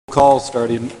Call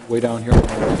starting way down here on the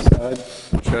right side.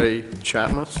 Jay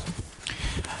Chatmus.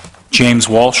 James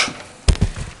Walsh.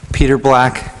 Peter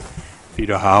Black.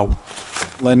 Peter Howe.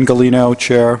 Len Galino,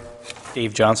 Chair.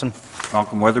 Dave Johnson.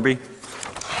 Malcolm Weatherby.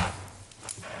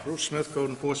 Bruce Smith, Code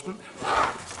Enforcement.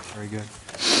 Very good.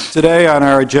 Today on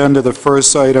our agenda, the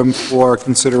first item for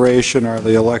consideration are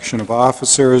the election of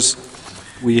officers.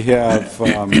 We have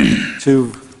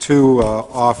two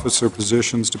officer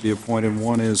positions to be appointed.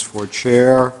 One is for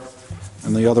chair,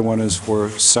 and the other one is for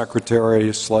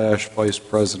secretary/vice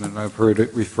president. I've heard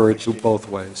it referred to both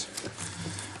ways.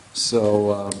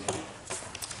 So,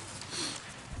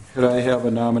 could I have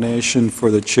a nomination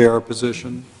for the chair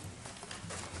position?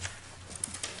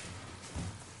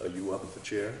 Are you up for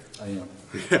chair? I am.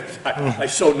 I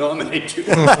so nominate you.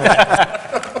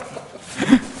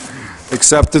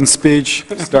 Acceptance speech,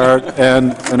 start,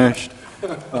 end, finished.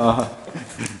 I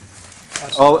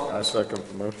second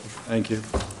the motion. Thank you.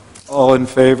 All in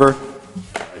favor?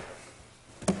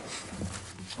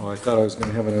 Oh, I thought I was going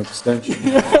to have an abstention.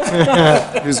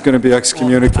 Who's going to be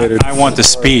excommunicated? I want the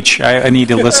speech. I need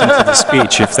to listen to the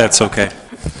speech, if that's okay.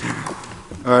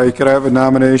 All right, could I have a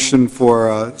nomination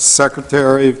for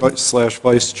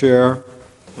secretary/vice chair?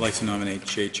 I'd like to nominate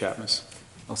Jay Chatmus.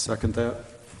 I'll second that.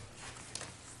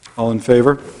 All in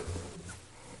favor?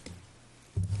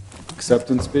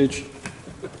 Acceptance speech?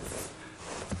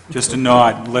 Just a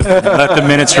nod. Let the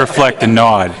minutes reflect a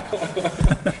nod.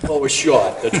 Well, we're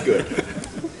short. That's good.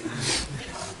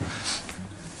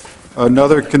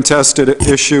 Another contested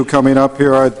issue coming up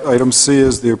here, item C,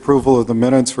 is the approval of the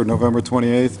minutes for November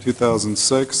 28th,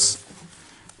 2006.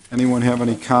 Anyone have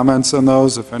any comments on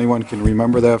those, if anyone can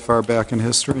remember that far back in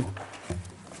history?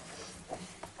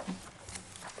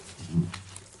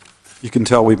 You can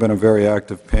tell we've been a very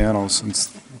active panel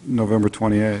since November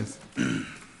 28th.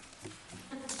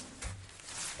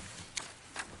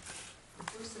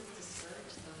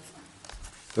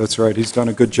 That's right, he's done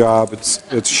a good job.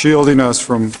 It's shielding us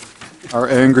from our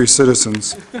angry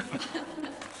citizens.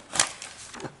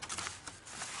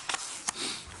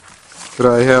 Could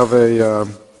I have a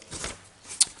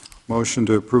motion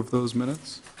to approve those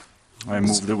minutes? I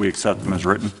move that we accept them as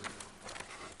written.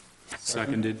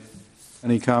 Seconded.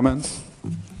 Any comments?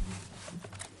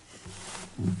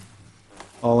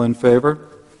 All in favor?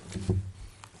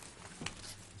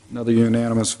 Another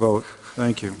unanimous vote.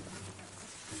 Thank you.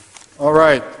 All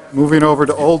right, moving over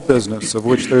to old business, of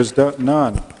which there's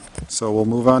none. So we'll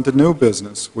move on to new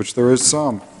business, which there is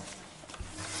some.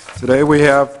 Today we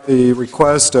have the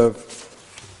request of,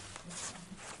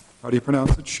 how do you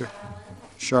pronounce it?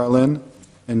 Charlene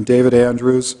and David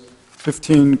Andrews,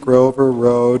 15 Grover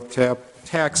Road,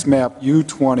 tax map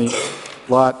U20,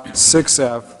 lot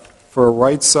 6F, for a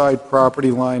right side property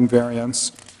line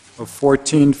variance of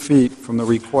 14 feet from the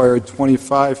required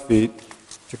 25 feet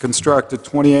to construct a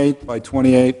 28 by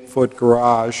 28 foot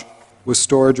garage with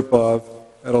storage above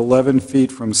at 11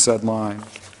 feet from said line.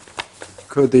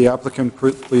 Could the applicant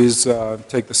please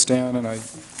take the stand and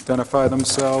identify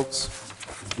themselves?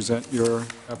 Present your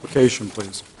application,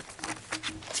 please.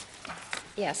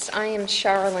 Yes, I am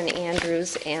Charlene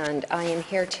Andrews, and I am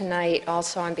here tonight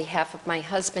also on behalf of my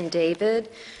husband, David,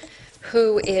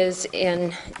 who is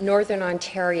in Northern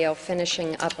Ontario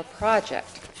finishing up a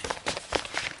project.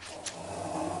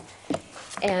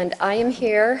 And I am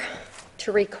here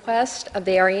to request a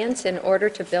variance in order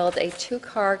to build a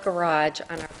two-car garage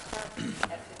on our property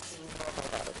at 15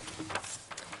 Grover Road.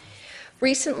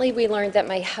 Recently, we learned that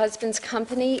my husband's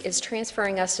company is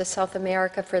transferring us to South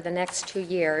America for the next 2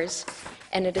 years,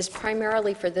 and it is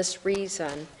primarily for this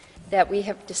reason that we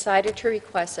have decided to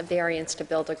request a variance to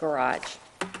build a garage.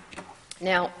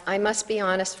 Now, I must be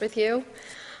honest with you.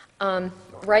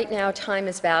 Right now, time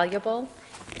is valuable,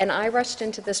 and I rushed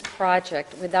into this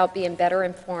project without being better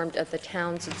informed of the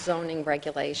town's zoning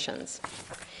regulations.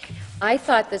 I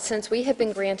thought that since we had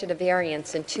been granted a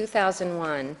variance in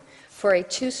 2001 for a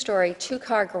two-story,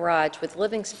 two-car garage with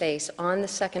living space on the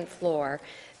second floor,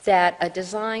 that a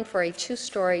design for a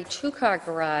two-story, two-car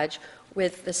garage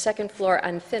with the second floor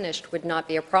unfinished would not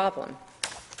be a problem.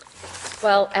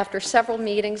 Well, after several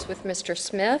meetings with Mr.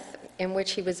 Smith, in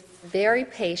which he was very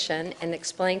patient and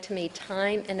explained to me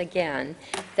time and again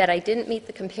that I didn't meet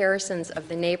the comparisons of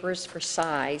the neighbors for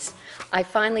size, I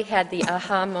finally had the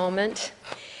aha moment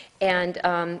and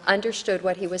understood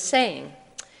what he was saying.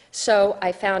 So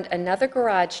I found another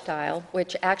garage style,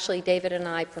 which actually David and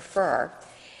I prefer,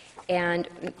 and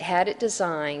had it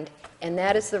designed, and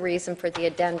that is the reason for the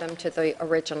addendum to the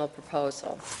original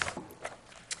proposal.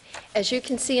 As you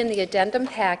can see in the addendum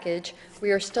package,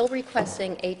 we are still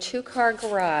requesting a two-car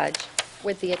garage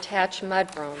with the attached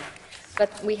mudroom,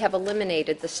 but we have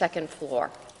eliminated the second floor.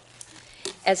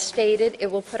 As stated, it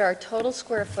will put our total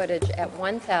square footage at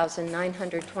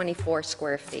 1,924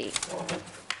 square feet.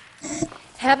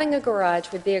 Having a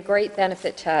garage would be a great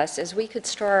benefit to us, as we could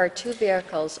store our 2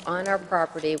 vehicles on our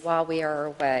property while we are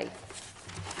away.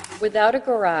 Without a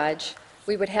garage,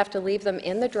 we would have to leave them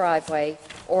in the driveway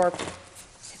or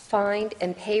find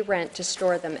and pay rent to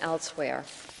store them elsewhere.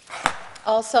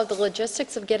 Also, the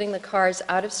logistics of getting the cars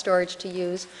out of storage to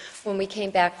use when we came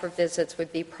back for visits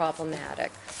would be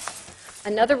problematic.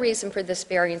 Another reason for this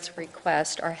variance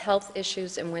request are health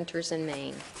issues in winters in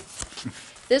Maine.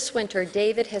 This winter,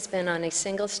 David has been on a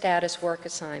single status work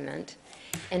assignment,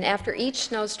 and after each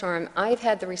snowstorm, I've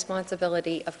had the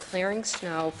responsibility of clearing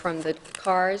snow from the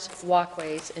cars,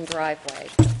 walkways, and driveway.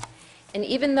 And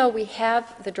even though we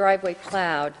have the driveway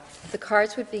plowed, the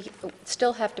cars would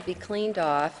still have to be cleaned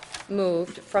off,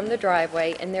 moved from the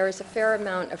driveway, and there is a fair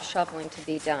amount of shoveling to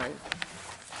be done.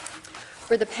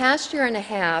 For the past year and a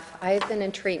half, I have been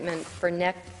in treatment for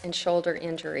neck and shoulder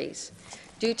injuries.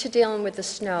 Due to dealing with the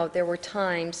snow, there were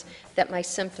times that my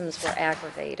symptoms were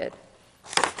aggravated.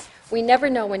 We never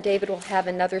know when David will have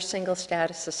another single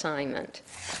status assignment.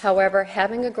 However,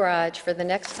 having a garage for the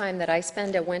next time that I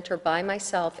spend a winter by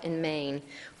myself in Maine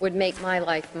would make my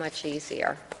life much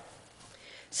easier.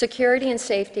 Security and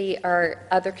safety are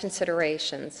other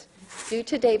considerations. Due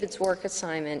to David's work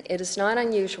assignment, it is not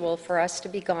unusual for us to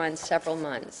be gone several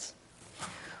months.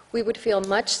 We would feel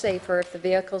much safer if the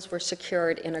vehicles were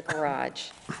secured in a garage.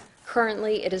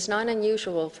 Currently, it is not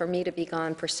unusual for me to be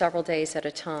gone for several days at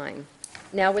a time.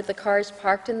 Now, with the cars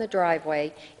parked in the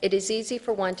driveway, it is easy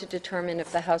for one to determine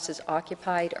if the house is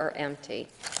occupied or empty.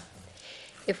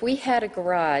 If we had a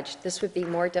garage, this would be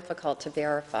more difficult to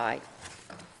verify.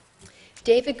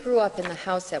 David grew up in the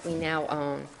house that we now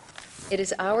own. It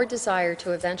is our desire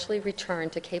to eventually return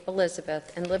to Cape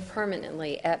Elizabeth and live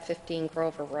permanently at 15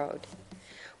 Grover Road.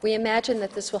 We imagine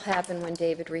that this will happen when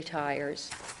David retires.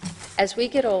 As we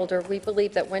get older, we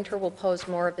believe that winter will pose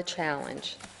more of a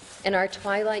challenge. In our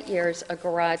twilight years, a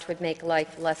garage would make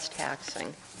life less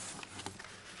taxing.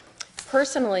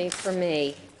 Personally, for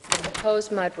me, the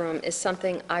proposed mudroom is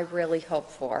something I really hope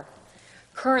for.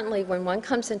 Currently, when one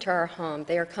comes into our home,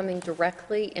 they are coming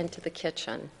directly into the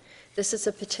kitchen. This is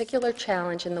a particular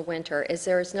challenge in the winter, as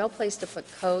there is no place to put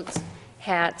coats,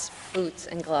 hats, boots,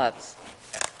 and gloves.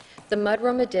 The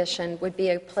mudroom addition would be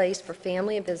a place for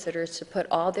family and visitors to put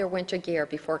all their winter gear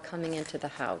before coming into the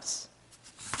house.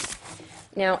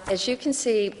 Now, as you can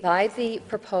see by the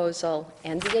proposal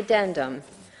and the addendum,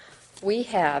 we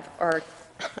have, or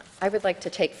I would like to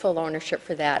take full ownership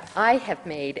for that, I have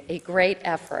made a great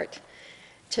effort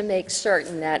to make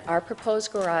certain that our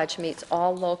proposed garage meets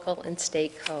all local and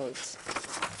state codes.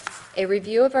 A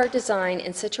review of our design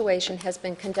and situation has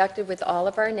been conducted with all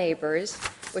of our neighbors,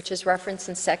 which is referenced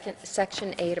in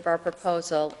Section 8 of our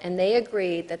proposal, and they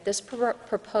agreed that this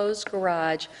proposed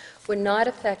garage would not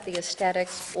affect the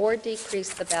aesthetics or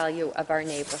decrease the value of our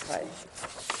neighborhood.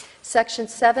 Section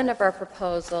 7 of our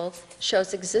proposal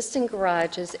shows existing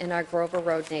garages in our Grover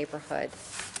Road neighborhood.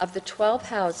 Of the 12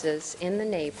 houses in the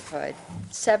neighborhood,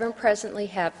 7 presently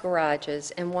have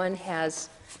garages and 1 has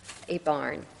a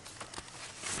barn.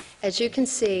 As you can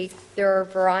see, there are a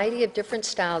variety of different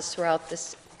styles throughout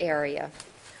this area.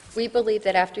 We believe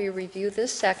that after you review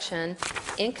this section,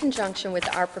 in conjunction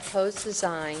with our proposed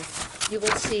design, you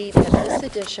will see that this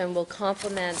addition will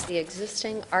complement the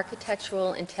existing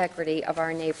architectural integrity of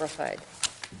our neighborhood.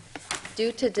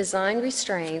 Due to design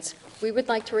restraints, we would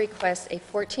like to request a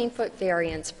 14-foot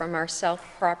variance from our south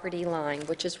property line,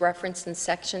 which is referenced in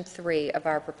Section 3 of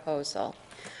our proposal.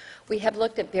 We have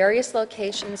looked at various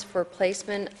locations for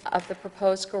placement of the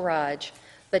proposed garage,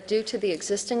 but due to the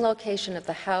existing location of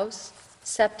the house,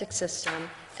 septic system,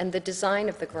 and the design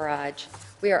of the garage,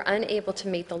 we are unable to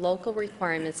meet the local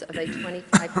requirements of a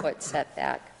 25-foot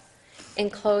setback. In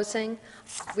closing,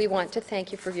 we want to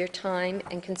thank you for your time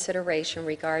and consideration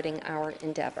regarding our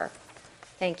endeavor.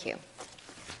 Thank you.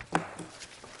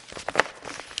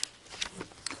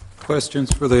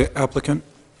 Questions for the applicant?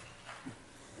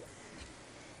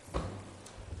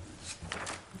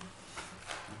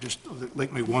 Just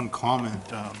like me one comment.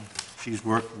 She's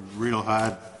worked real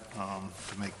hard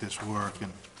to make this work,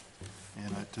 and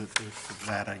for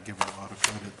that I give her a lot of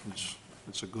credit.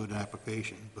 It's a good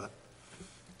application, but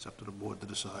it's up to the board to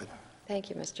decide. Thank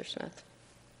you, Mr. Smith.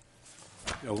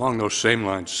 Along those same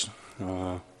lines,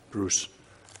 Bruce,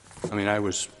 I mean, I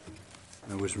was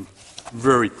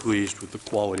very pleased with the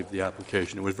quality of the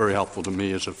application. It was very helpful to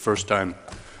me as a first-time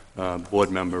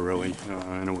board member, really,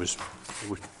 and it was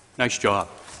nice job.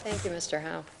 Thank you, Mr.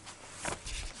 Howe.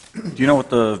 Do you know what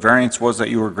the variance was that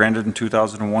you were granted in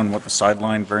 2001, what the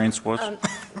sideline variance was?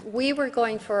 We were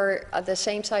going for the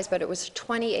same size, but it was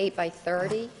 28 by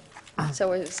 30,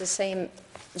 so it was the same.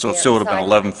 So it still would have been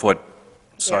sideline 11-foot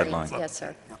variance. sideline? Yes,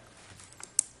 sir.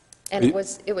 And it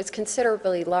was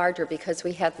considerably larger because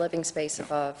we had living space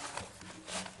above.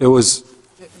 It was,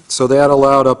 so that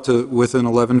allowed up to within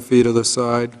 11 feet of the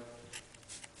sideline?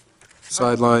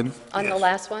 On the Yes.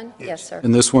 last one? Yes, sir.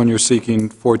 And this one, you're seeking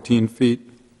 14 feet?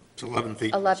 It's 11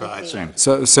 feet 11 inside. feet. Same.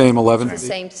 So, same 11 The feet?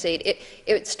 same seat.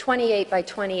 It's 28 by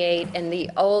 28, and the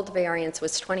old variance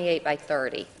was 28 by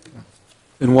 30.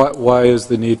 And why is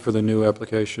the need for the new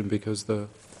application? Because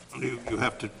You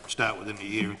have to start within a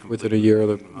year. and complete within a year,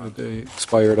 within a month. they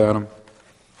expired on them?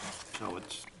 So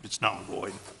it's null and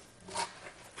void.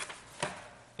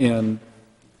 And,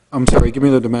 I'm sorry, give me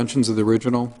the dimensions of the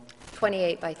original,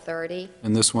 28 by 30,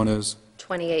 and this one is?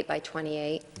 28 by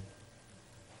 28.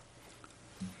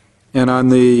 And on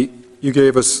you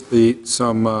gave us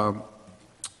some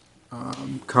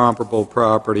comparable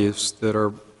properties that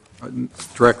are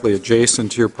directly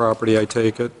adjacent to your property, I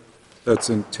take it? That's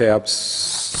in tab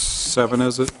 7,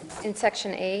 is it? In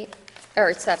section 8,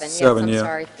 or 7, yes, 7, I'm yeah.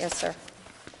 sorry. Yes, sir.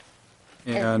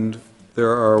 And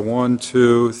there are 1,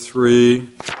 2, 3,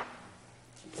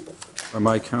 am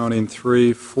I counting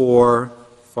 3, 4,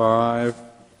 5,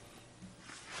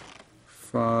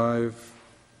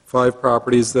 5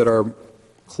 properties that are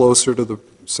closer to the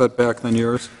setback than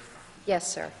yours?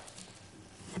 Yes, sir.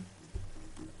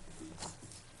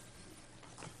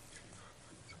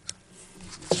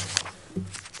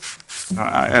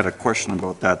 I had a question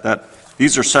about that.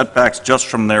 These are setbacks just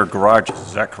from their garages,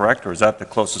 is that correct? Or is that the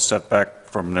closest setback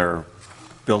from their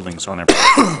buildings on their?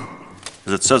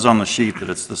 Because it says on the sheet that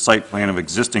it's the site plan of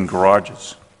existing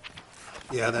garages.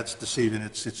 Yeah, that's deceiving.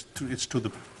 It's to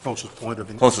the closest point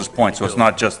of. Closest point, so it's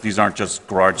not just, these aren't just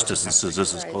garage distances,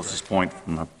 this is closest point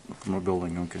from a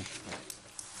building, okay.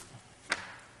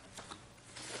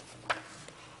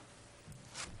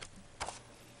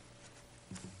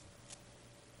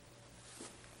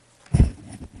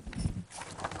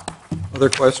 Other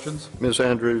questions? Ms.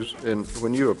 Andrews, and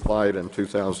when you applied in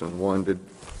 2001,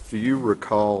 do you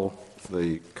recall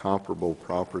the comparable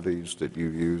properties that you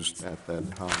used at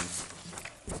that time?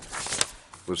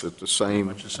 Was it the same?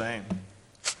 Much the same,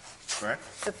 correct?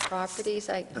 The properties,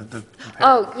 The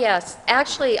oh, yes.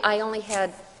 Actually, I only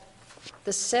had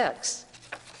the 6.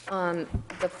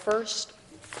 The first,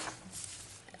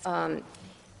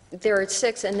 there are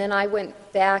 6, and then I went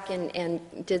back and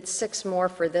did 6 more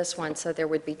for this one, so there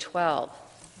would be 12,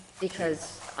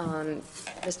 because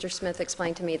Mr. Smith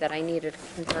explained to me that I needed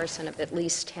a comparison of at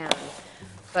least 10.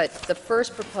 But the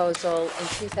first proposal in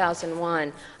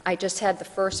 2001, I just had the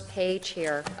first page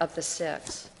here of the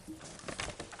 6.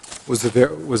 Was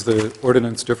the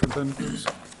ordinance different then?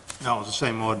 No, it's the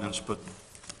same ordinance, but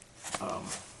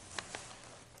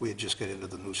we had just got into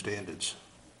the new standards.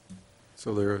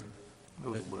 So there, It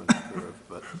was a learning curve,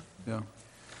 but, yeah.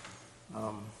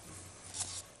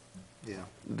 yeah.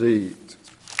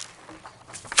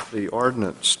 The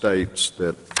ordinance states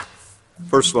that,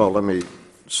 first of all, let me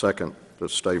second the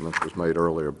statement that was made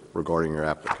earlier regarding your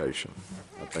application.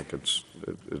 I think it's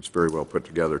very well put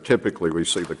together. Typically, we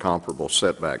see the comparable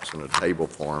setbacks in a table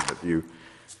form, but you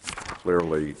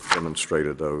clearly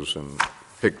demonstrated those in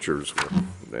pictures,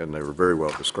 and they were very well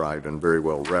described and very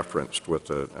well referenced with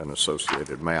an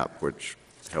associated map, which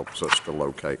helps us to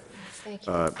locate. Thank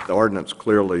you. The ordinance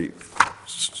clearly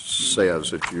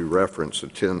says that you reference the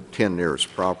 10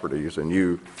 nearest properties, and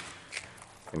you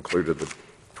included the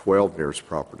 12 nearest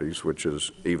properties, which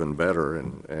is even better.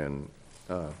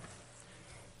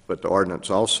 But the ordinance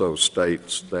also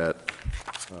states that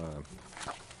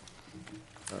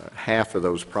half of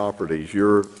those properties,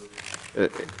 you're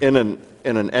in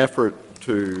an effort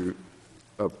to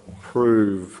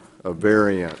approve a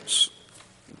variance.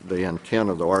 The intent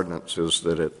of the ordinance is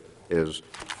that it is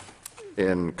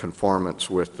in conformance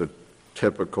with the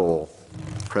typical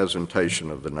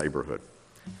presentation of the neighborhood.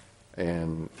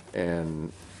 And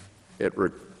it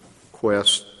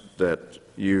requests that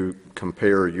you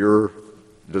compare your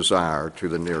desire to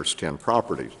the nearest 10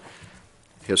 properties.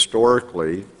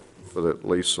 Historically, for at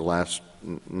least the last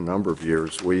number of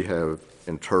years, we have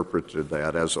interpreted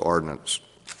that, as the ordinance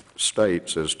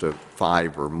states, as to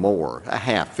 5 or more, a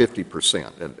half,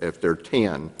 50%. If they're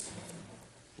 10,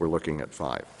 we're looking at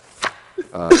 5.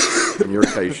 In your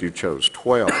case, you chose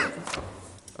 12.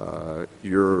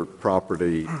 Your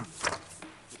property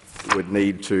would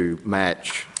need to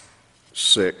match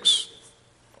 6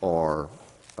 or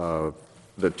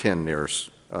the 10 nearest,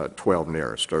 12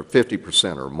 nearest, or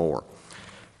 50% or more.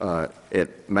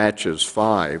 it matches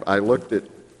 5. I looked at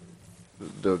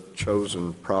the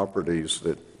chosen properties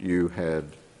that you had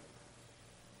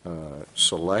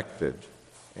selected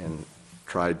and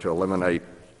tried to eliminate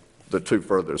the 2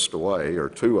 furthest away, or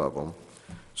 2 of them,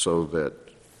 so that,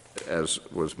 as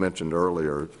was mentioned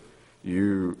earlier,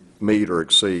 you meet or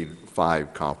exceed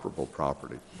 5 comparable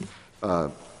properties.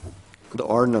 The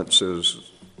ordinance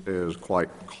is quite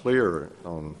clear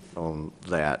on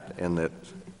that, in that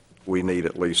we need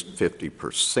at least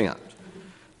 50%.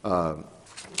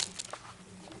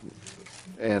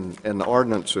 And the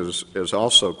ordinance is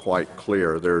also quite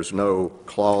clear. There's no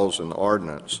clause in the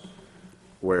ordinance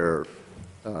where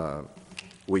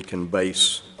we can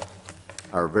base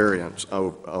our variance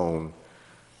on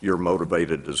your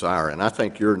motivated desire. And I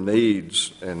think your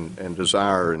needs and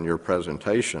desire in your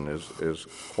presentation is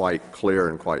quite clear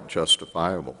and quite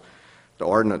justifiable. The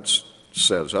ordinance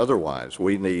says otherwise.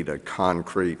 We need a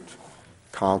concrete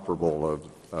comparable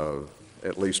of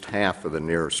at least half of the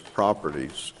nearest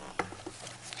properties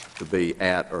to be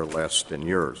at or less than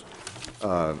yours.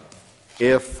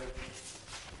 If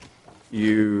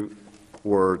you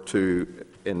were to,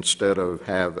 instead of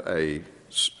have a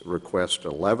request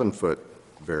 11-foot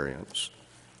variance,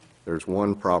 there's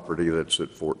one property that's at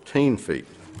 14 feet.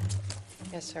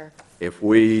 Yes, sir. If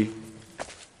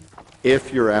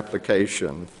your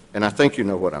application, and I think you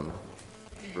know what I'm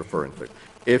referring to,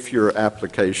 if your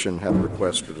application had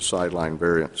requested a sideline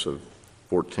variance of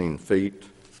 14 feet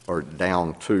or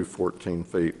down to 14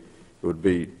 feet, it would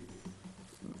be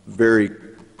very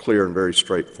clear and very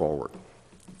straightforward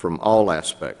from all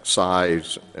aspects,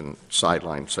 size and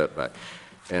sideline setback.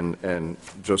 And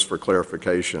just for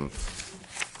clarification,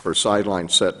 for sideline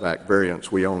setback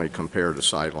variance, we only compare to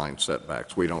sideline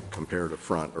setbacks. We don't compare to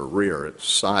front or rear. It's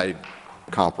side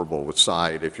comparable with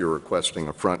side. If you're requesting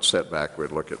a front setback,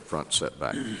 we'd look at front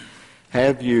setback.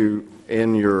 Have you,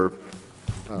 in your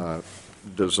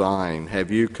design,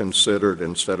 have you considered,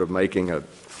 instead of making a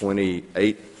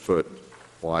 28-foot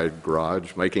wide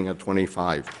garage, making a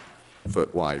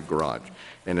 25-foot wide garage?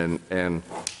 And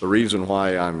the reason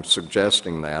why I'm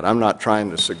suggesting that, I'm not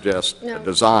trying to suggest a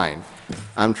design.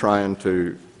 I'm trying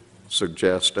to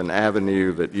suggest an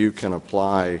avenue that you can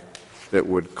apply that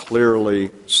would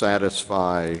clearly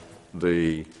satisfy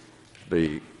the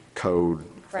code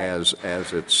as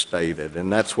it's stated.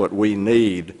 And that's what we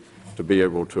need to be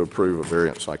able to approve a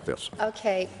variance like this.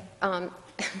 Okay.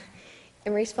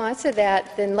 In response to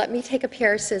that, then let me take a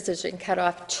pair of scissors and cut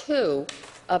off 2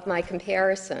 of my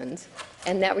comparisons,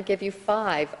 and that would give you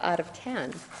 5 out of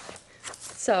 10.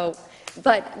 So,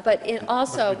 but in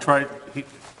also...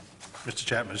 Mr.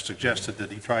 Chapman suggested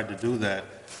that he tried to do that,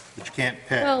 but you can't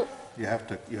pick. Well, You have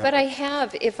to. but I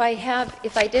have, if I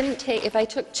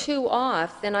took 2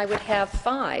 off, then I would have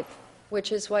 5,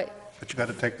 which is what... But you got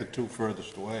to take the 2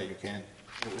 furthest away. You can't.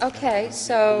 Okay, you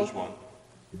so... lose one.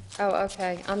 Oh,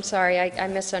 okay. I'm sorry. I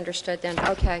misunderstood then.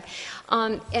 Okay.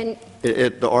 And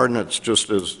The ordinance just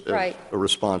is Right. a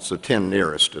response. The 10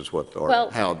 nearest is what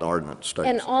how the ordinance states.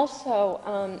 And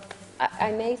also,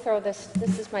 I may throw this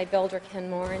is my builder, Ken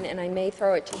Moran, and I may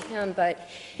throw it to him, but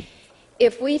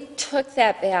if we took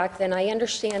that back, then I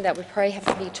understand that would probably have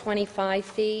to be 25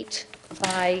 feet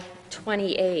by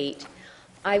 28.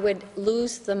 I would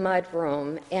lose the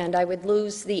mudroom, and I would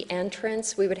lose the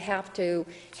entrance. We would have to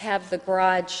have the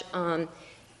garage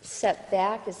set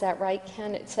back. Is that right,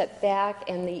 Ken? It's set back,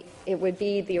 and it would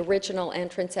be the original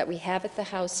entrance that we have at the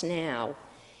house now.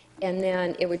 And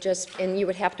then it would and you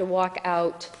would have to walk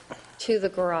out to the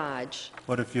garage.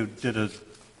 What if you did a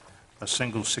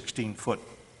single 16-foot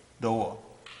door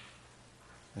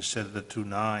instead of the 2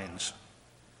 9s?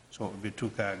 So it would be a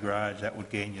 2-car garage. That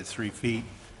would gain you 3 feet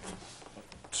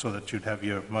so that you'd have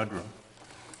your mudroom.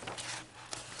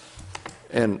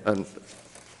 And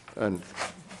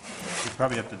You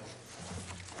probably have to,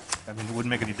 I mean, it wouldn't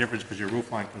make any difference because your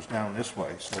roof line comes down this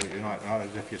way, so you're not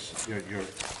as if you're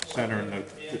centering the... The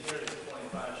 30 to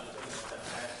 25 should take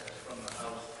access from the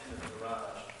house into the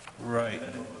garage. Right.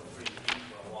 And then put 3 feet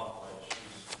for a walkway.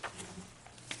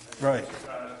 Right.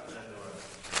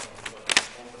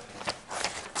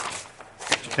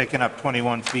 You're taking up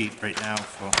 21 feet right now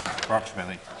for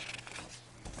approximately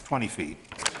 20 feet.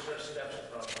 Her steps are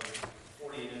probably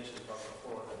 48 inches above the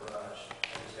floor of the garage.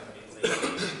 It's going to be late.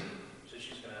 So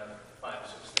she's going to have 5 or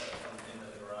 6 steps into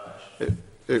the garage.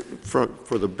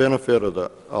 for the benefit of the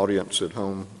audience at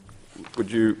home,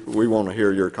 we want to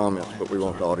hear your comments, but we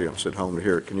want the audience at home to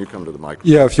hear it. Can you come to the microphone?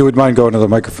 Yeah, if you would mind going to the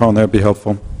microphone, that'd be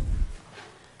helpful.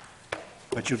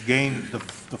 But you'd gain the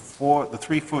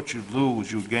 3 foot you'd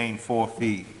lose, you'd gain 4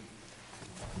 feet.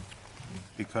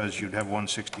 because you'd have one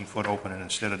 16-foot opening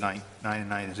instead of 9 and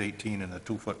 9 is 18 and a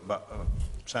 2-foot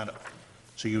center.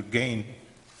 So you'd gain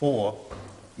 4,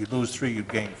 you'd lose 3, you'd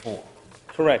gain 4.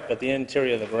 Correct, but the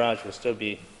interior of the garage will still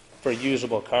be, for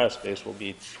usable car space, will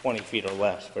be 20 feet or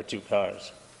less for 2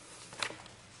 cars.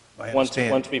 I Once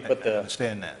understand. we put the- I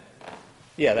understand that.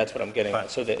 Yeah, that's what I'm getting at.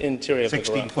 So the interior of the garage.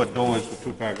 16-foot doors with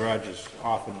 2-car garages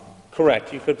often,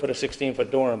 Correct, you could put a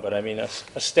 16-foot door in, but I mean, a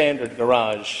standard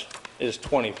garage is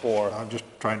 24. I'm just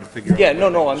trying to figure out. Yeah, no,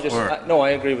 where no, I'm things just, work. no,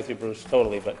 I agree with you, Bruce,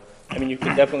 totally, but, I mean, you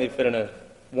can definitely fit in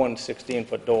one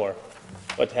 16-foot door,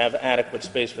 but to have adequate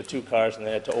space for 2 cars and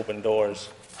then to open doors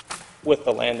with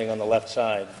the landing on the left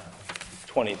side,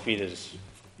 20 feet is,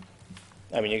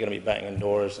 I mean, you're gonna be banging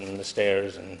doors and the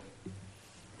stairs and,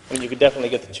 I mean, you could definitely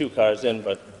get the 2 cars in,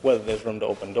 but whether there's room to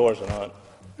open doors or not,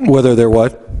 Whether they're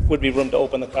what? would be room to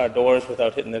open the car doors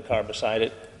without hitting the car beside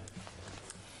it,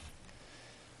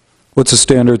 What's the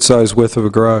standard size width of a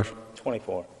garage?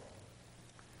 24.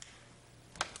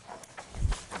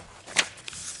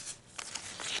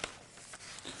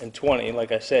 And 20,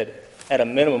 like I said, at a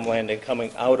minimum landing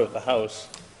coming out of the house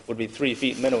would be 3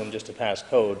 feet minimum just to pass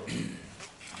code.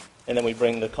 And then we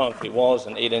bring the concrete walls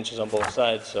in 8 inches on both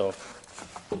sides, so,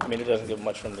 I mean, it doesn't give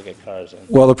much room to get cars in.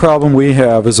 Well, the problem we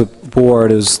have as a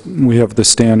board is we have the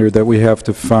standard that we have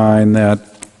to find that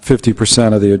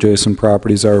 50% of the adjacent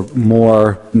properties are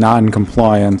more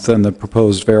non-compliant than the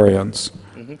proposed variance.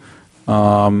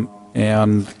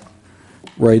 And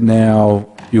right now,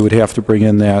 you would have to bring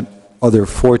in that other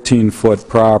 14-foot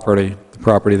property, the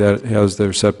property that has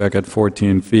their setback at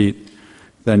 14 feet,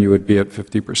 then you would be at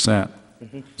 50%.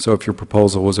 So if your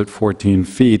proposal was at 14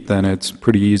 feet, then it's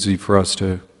pretty easy for us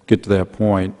to get to that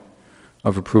point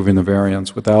of approving the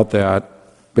variance. Without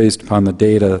that, based upon the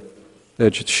data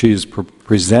that she's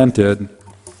presented,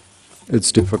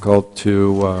 it's difficult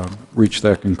to reach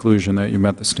that conclusion that you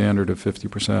met the standard of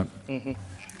 50%.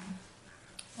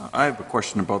 I have a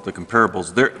question about the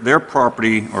comparables. Their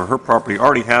property, or her property,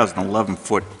 already has an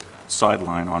 11-foot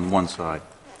sideline on one side.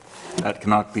 That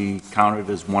cannot be counted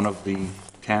as one of the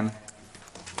 10?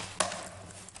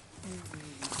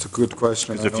 It's a good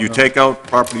question. Because if you take out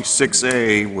property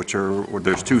 6A, where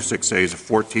there's 2 6As, a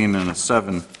 14 and a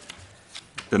 7,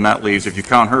 then that leaves, if you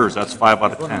count hers, that's 5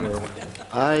 out of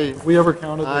 10. We ever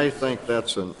counted I think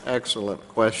that's an excellent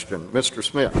question. Mr.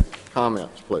 Smith,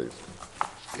 comments, please.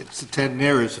 It's the 10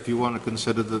 nearest, if you want to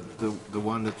consider the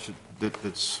one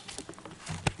that's,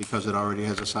 because it already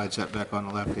has a side setback on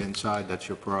the left-hand side, that's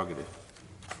your prerogative.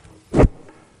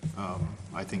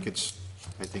 I think it's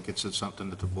something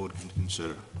that the board can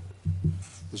consider.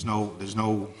 There's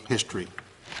no history.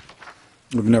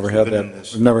 We've never had Been in that,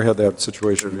 this. we've never had that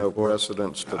situation There's no before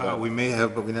precedence to that. We may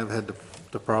have, but we never had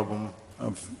the problem.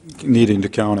 of needing to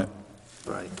count it.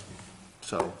 Right.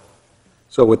 So,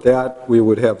 So with that, we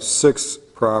would have 6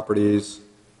 properties,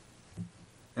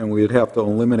 and we'd have to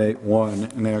eliminate one,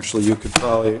 and actually, you could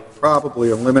probably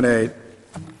eliminate,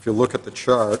 if you look at the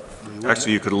chart,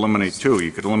 Actually, you could eliminate 2.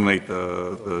 You could eliminate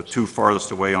the 2 farthest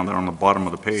away on the bottom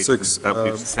of the page. 6, That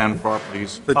leaves 10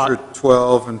 properties. picture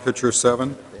 12 and picture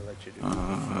 7.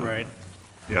 Right.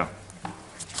 Yeah.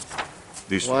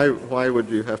 These, Why would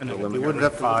you have to we eliminate? wouldn't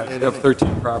have to look at You have it.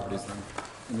 13 properties then,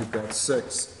 and you've got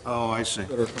 6 Oh, I see.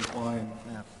 that are compliant.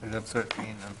 Yeah, we'd have 13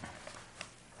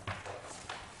 then.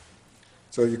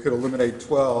 So you could eliminate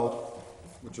 12,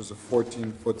 which is a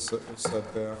 14-foot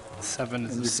setback. 7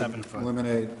 is And a you 7 could foot,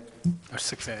 eliminate or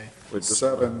 6A. We'd just-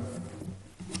 7,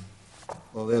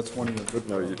 well, that's one of your good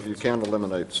No, properties. you can't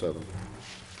eliminate 7.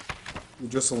 You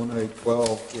just eliminate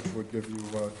 12, which would give you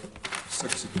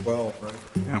 6 to 12, right?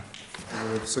 yeah. You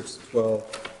would have 6 to 12.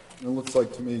 And it looks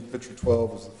like to me, picture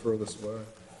 12 is the furthest way.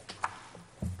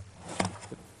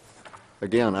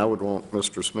 Again, I would want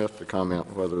Mr. Smith to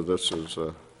comment whether this is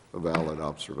a valid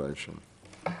observation.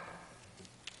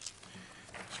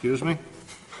 Excuse me?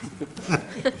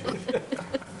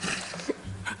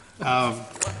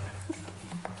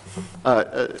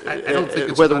 I don't think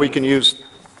it's Whether we un- can use,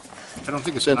 I don't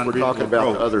think it's an since we're talking unreasonable about the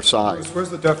approach. other side, Where's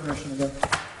the definition again?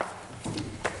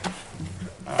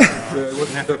 Yeah,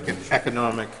 what's the definition?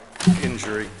 Economic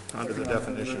injury under the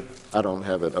definition. I don't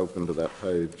have it open to that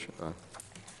page.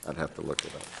 I'd have to look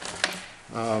it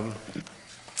up.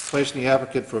 Placing the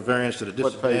applicant for a variance at a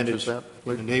What page is disadvantage that,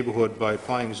 in the neighborhood by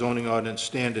applying zoning ordinance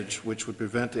standards which would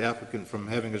prevent the applicant from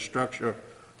having a structure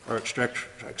or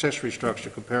accessory structure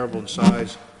comparable in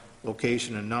size,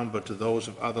 location, and number to those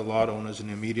of other lot owners in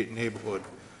the immediate neighborhood,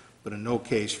 but in no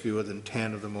case fewer than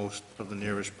 10 of the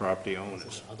nearest property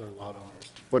owners.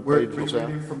 What Where page were is you that?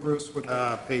 reading from, Bruce?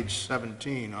 What- Page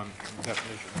 17 on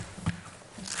definition.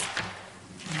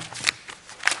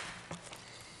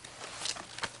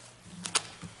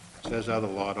 Says other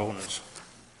lot owners.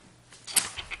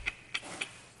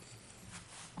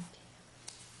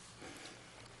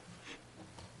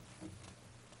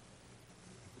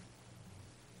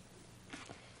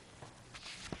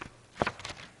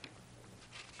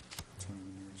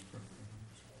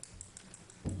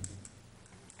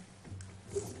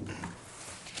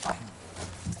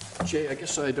 Jay, I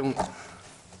guess I don't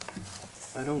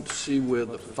see where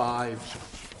the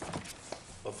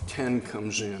 5 of 10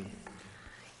 comes in.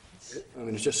 I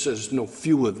mean, it just says no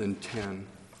fewer than 10.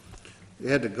 You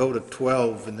had to go to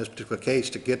 12 in this particular case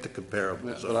to get the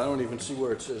comparable. But I don't even see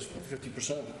where it says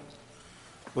 50%.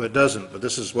 Well, it doesn't, but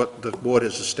this is what the board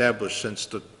has established since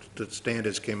the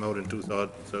standards came out in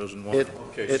 2001.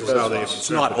 Okay, It so does- it's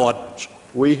not ordinance.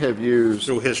 We have used,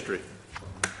 Through history.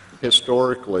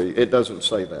 historically, it doesn't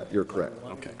say that, you're correct.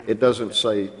 Okay. It doesn't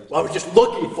say Well, I was just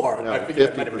looking for it. I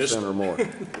figured I might have missed 50% it. or more.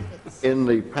 In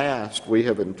the past, we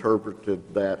have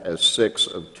interpreted that as 6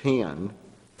 of 10.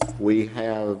 We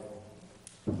have,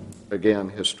 again,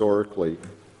 historically,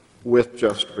 with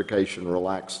justification,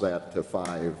 relaxed that to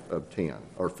 5 of 10,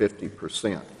 or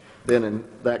 50%. Then in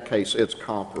that case, it's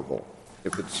comparable.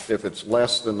 If it's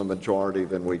less than the majority,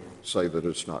 then we say that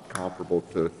it's not comparable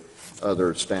to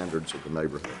other standards of the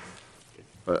neighborhood,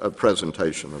 a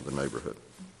presentation of the neighborhood.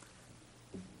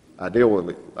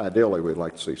 Ideally, we'd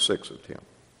like to see 6 of 10,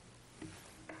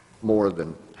 more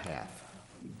than half.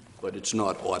 But it's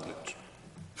not ordinance.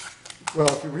 Well,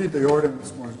 if you read the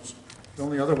ordinance more, the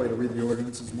only other way to read the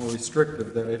ordinance is more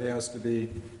restrictive, that it has to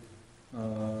be,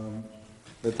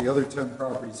 that the other 10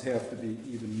 properties have to be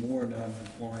even more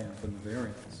non-compliant than the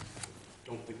variance.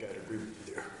 Don't think I'd agree with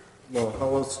you there. Well,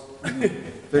 how else, I mean,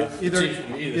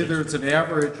 either it's an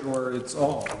average or it's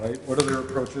all, right? What other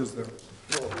approach is there?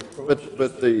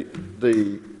 But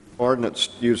the ordinance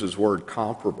uses word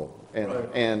comparable,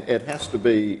 and it has to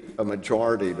be a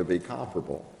majority to be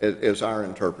comparable, is our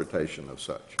interpretation of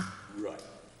such. Right.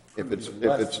 If it's,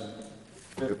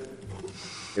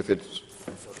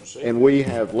 and we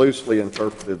have loosely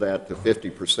interpreted that to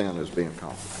 50% as being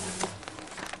comparable,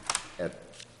 at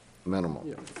minimum.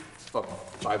 Yeah.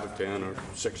 5 of 10 or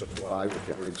 6 of 12. 5,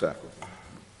 yeah, exactly.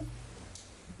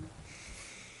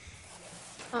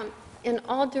 In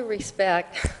all due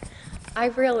respect, I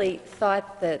really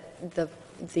thought that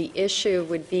the issue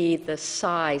would be the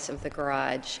size of the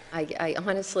garage. I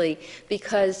honestly,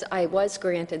 because I was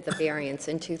granted the variance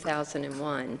in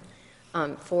 2001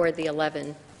 for the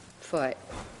 11-foot.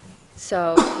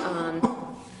 So,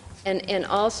 and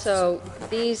also,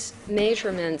 these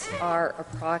measurements are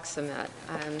approximate.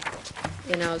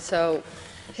 You know, so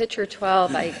picture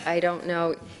 12, I don't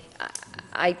know.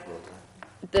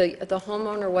 The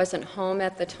homeowner wasn't home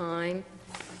at the time,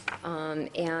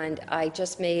 and I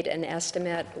just made an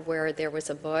estimate where there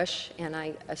was a bush, and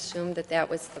I assumed that that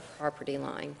was the property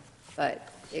line, but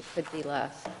it could be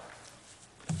less.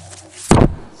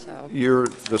 So,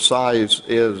 The size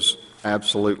is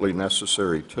absolutely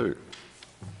necessary, too.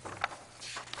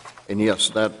 And yes,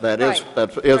 that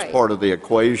is Right. part of the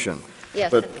equation. Yes.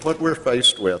 But what we're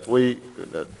faced with,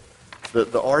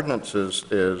 the ordinance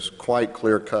is quite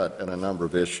clear-cut in a number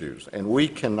of issues, and we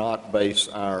cannot base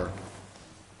or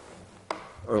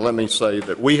let me say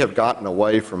that we have gotten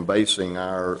away from basing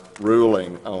our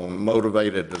ruling on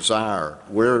motivated desire.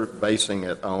 We're basing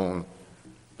it on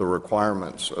the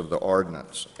requirements of the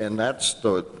ordinance, and that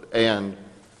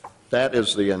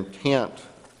is the intent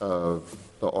of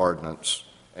the ordinance,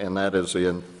 and that is the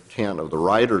intent of the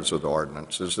writers of the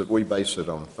ordinance, is that we base it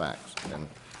on facts.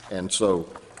 And so,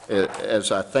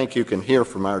 as I think you can hear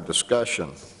from our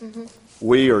discussion,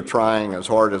 we are trying as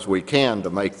hard as we can to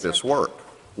make this work.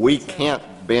 We can't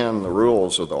bend the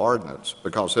rules of the ordinance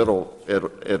because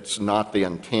it's not the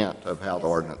intent of how the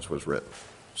ordinance was written.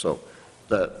 So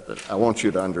I want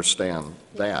you to understand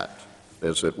that,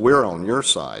 is that we're on your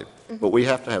side, but we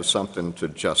have to have something to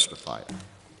justify it.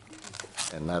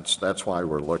 And that's why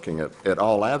we're looking at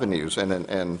all avenues. And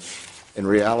in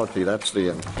reality, that's the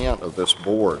intent of this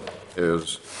board,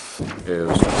 is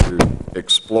to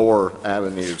explore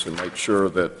avenues and make sure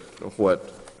that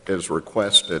what is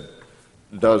requested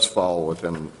does fall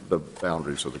within the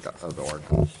boundaries of the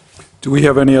ordinance. Do we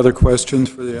have any other questions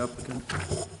for the applicant?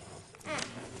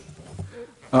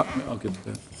 I'll get to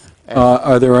that.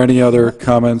 Are there any other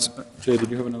comments? Jay,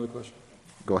 did you have another question?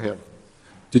 Go ahead.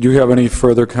 Did you have any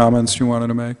further comments you wanted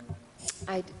to make?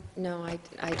 No, I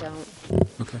don't.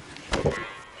 Okay.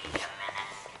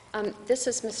 This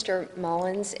is Mr.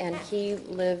 Mullins, and he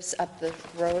lives up the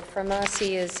road from us.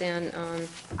 He is in 5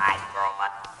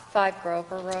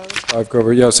 Grover Road. 5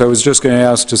 Grover, yes, I was just going to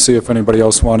ask to see if anybody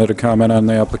else wanted to comment on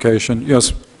the application.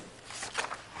 Yes?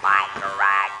 My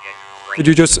garage is Could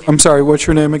you just, I'm sorry, what's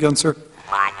your name again, sir?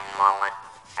 Mike Mullen.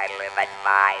 I live at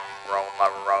 5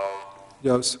 Roma Road.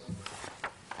 Yes.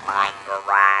 My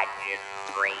garage is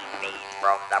 3 feet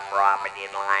from the property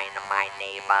line of my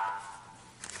neighbor.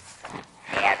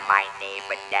 And my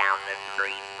neighbor down the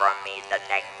street from me, the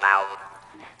next house,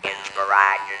 his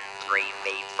garage is 3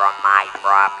 feet from my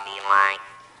property line.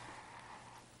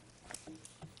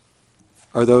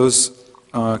 Are those,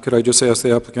 could I just ask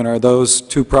the applicant, are those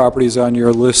two properties on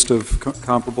your list of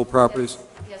comparable properties?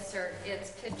 Yes, sir.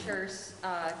 It's pictures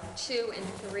 2 and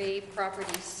 3,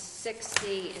 properties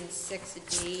 6C and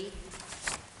 6D.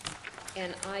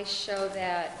 And I show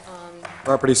that,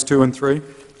 Properties 2 and 3?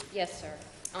 yes, sir,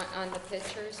 on the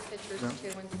pictures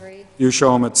 2 and 3. You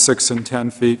show them at 6 and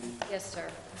 10 feet, Yes, sir.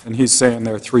 and he's saying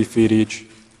they're 3 feet each.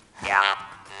 Yeah,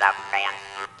 the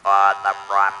fence for the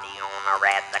property owner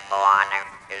at the corner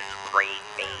is 3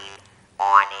 feet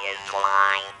on his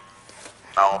line.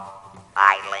 So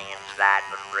I landside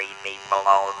the 3 feet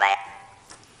below that.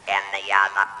 And the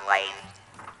other place,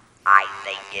 I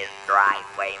think his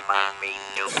driveway must be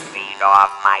 2 feet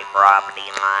off my property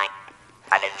line.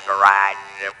 But his garage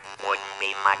it wouldn't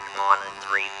be much more than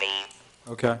 3 feet.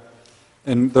 Okay.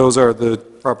 And those are the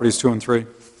properties 2 and 3?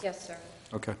 Yes, sir.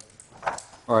 Okay.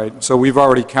 All right, so we've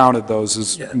already counted those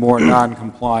as more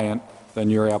non-compliant than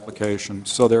your application.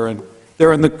 So they're in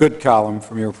the good column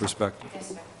from your perspective.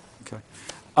 Yes, sir. Okay.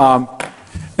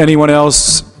 Anyone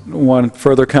else want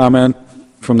further comment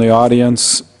from the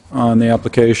audience on the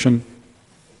application?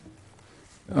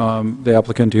 The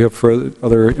applicant, do you have further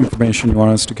other information you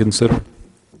want us to consider?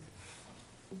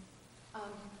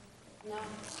 No.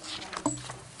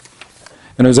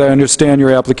 And as I understand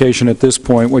your application at this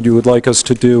point, what you would like us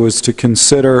to do is to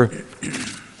consider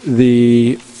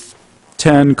the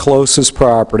 10 closest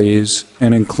properties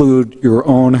and include your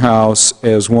own house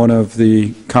as one of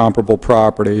the comparable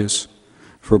properties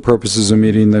for purposes of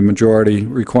meeting the majority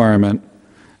requirement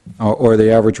or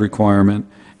the average requirement.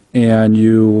 And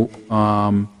you,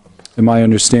 and my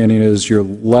understanding is your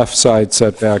left side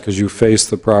setback as you face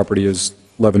the property is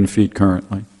 11 feet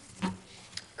currently.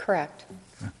 Correct.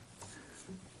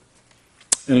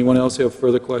 Anyone else have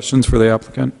further questions for the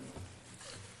applicant?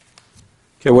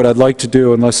 Okay, what I'd like to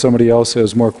do, unless somebody else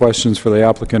has more questions for the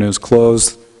applicant, is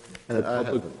close.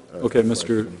 Okay,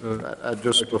 Mr.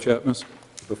 Dr. Chapman.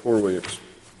 Before we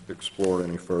explore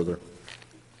any further,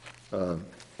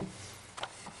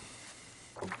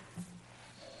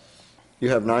 you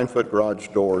have 9-foot garage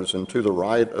doors, and to the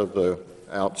right of the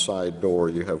outside door,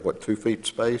 you have, what, 2 feet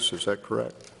space? Is that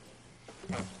correct?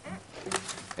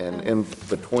 And in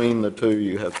between the two,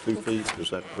 you have 2 feet, is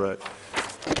that correct?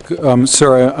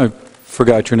 Sir, I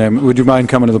forgot your name. Would you mind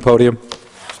coming to the podium?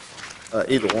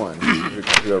 Either one,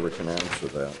 whoever can answer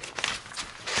that.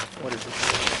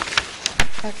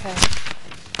 Okay.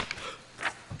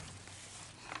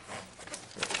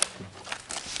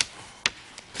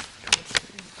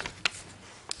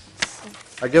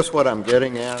 I guess what I'm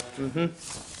getting at,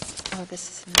 Oh,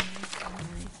 this is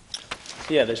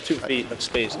Yeah, there's 2 feet of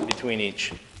space in between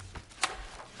each.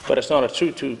 But it's not a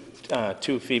true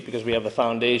 2 feet because we have the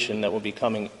foundation that will be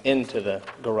coming into the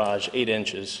garage 8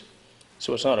 inches.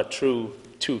 So it's not a true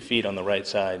 2 feet on the right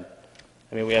side.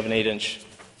 I mean, we have an 8-inch.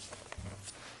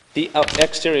 The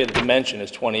exterior dimension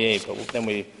is 28, but then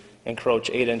we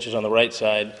encroach 8 inches on the right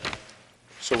side,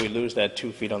 so we lose that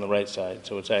 2 feet on the right side.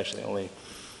 So it's actually only,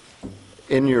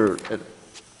 in your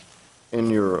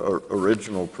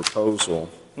original proposal,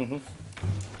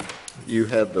 you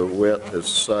had the width as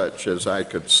such as I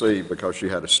could see because you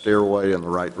had a stairway in the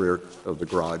right rear of the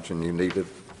garage and you needed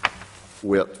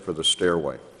width for the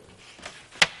stairway.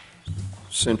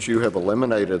 Since you have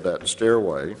eliminated that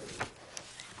stairway,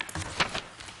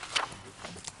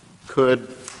 could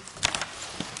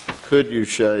you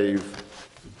shave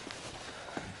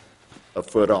a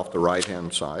foot off the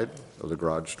right-hand side of the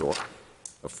garage door,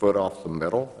 a foot off the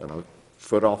middle, and a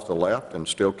foot off the left, and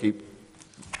still keep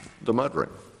the mudroom?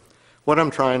 What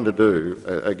I'm trying to do,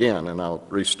 again, and I'll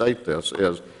restate this,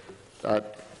 is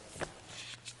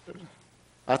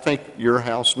I think your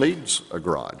house needs a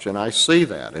garage, and I see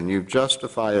that, and you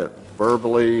justify it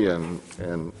verbally and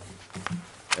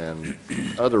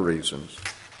other reasons.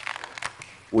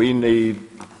 We need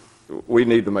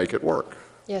to make it work.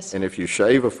 Yes. And if you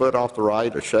shave a foot off the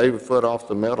right, or shave a foot off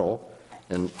the middle,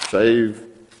 and shave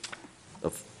a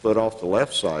foot off the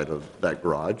left side of that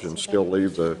garage and still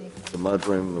leave the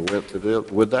mudroom the width it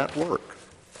is, would that work?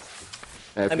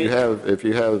 And if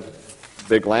you have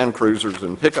big Land Cruisers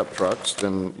and pickup trucks,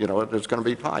 then, you know, it's going to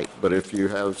be tight. But if you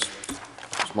have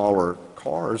smaller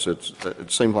cars,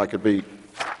 it seems like it'd be,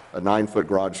 a 9-foot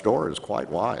garage door is quite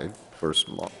wide. for a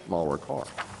smaller car.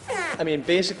 I mean,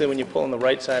 basically, when you pull on the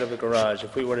right side of the garage,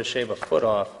 if we were to shave a foot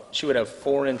off, she would have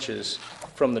 4 inches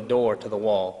from the door to the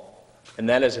wall, and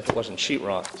that is if it wasn't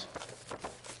sheetrocked.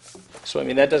 So, I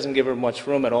mean, that doesn't give her much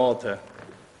room at all to,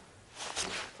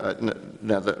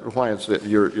 Now, why is it,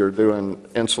 you're doing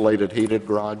insulated heated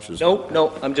garages?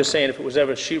 no, I'm just saying if it was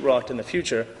ever sheetrocked in the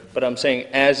future, but I'm saying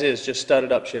as is, just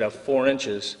studded up, she'd have 4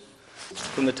 inches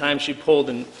from the time she pulled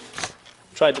and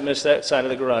tried to miss that side of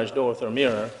the garage door with her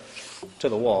mirror to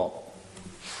the wall.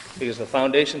 Because the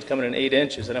foundation's coming in 8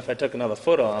 inches, and if I took another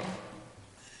foot off,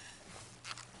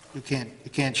 You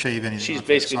can't shave anything She's off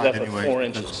the basically side left with anyway, 4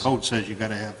 because inches. the code says you got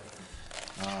to have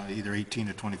either 18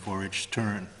 or 24-inch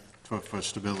turn for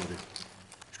stability,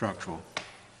 structural.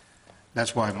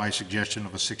 That's why my suggestion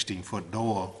of a 16-foot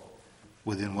door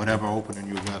within whatever opening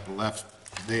you got left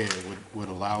there would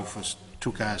allow for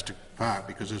 2 cars to park,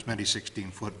 because there's many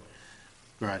 16-foot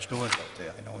garage doors out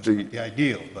there. I know it's not the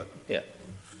ideal, but yeah.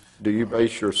 Do you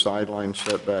base your sideline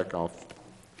setback off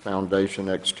foundation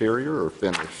exterior or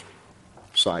finished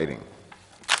siding?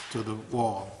 to the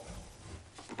wall.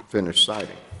 Finished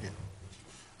siding?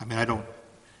 I mean, I don't,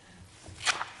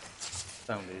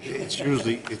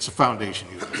 Foundation. it's a foundation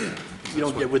usually. You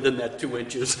don't get within that 2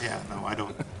 inches. Yeah, no, I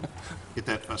don't get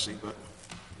that fussy, but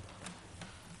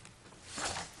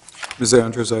Ms.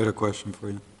 Andrews, I had a question for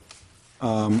you.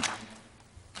 On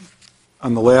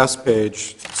the last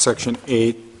page, section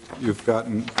 8, you've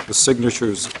gotten the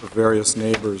signatures of various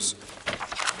neighbors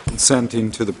consenting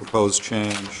to the proposed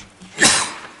change.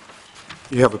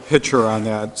 You have a picture on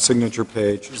that signature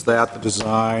page. Is that the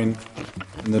design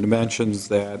and the dimensions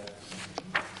that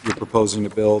you're proposing to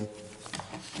build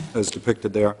as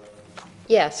depicted there?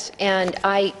 Yes, and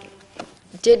I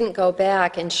didn't go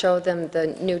back and show them the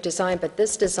new design, but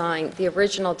this design, the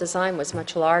original design was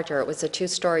much larger. It was a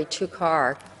 2-story,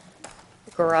 2-car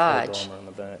garage. Dormer in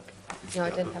the back. No,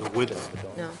 it didn't the have,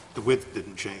 width, no. the width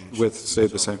didn't change. Width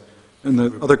stayed the same. And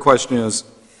the other question is,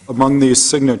 among these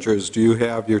signatures, do you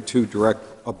have your 2 direct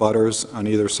abutters on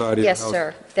either side of your house? Yes,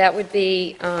 sir. That would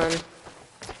be,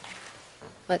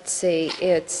 let's see,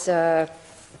 it's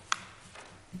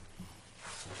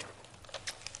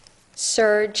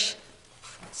Serge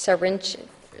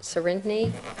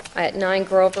Sarintny at 9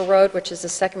 Grover Road, which is the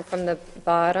second from the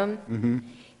bottom. Mm-hmm.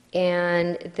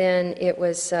 And then it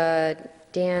was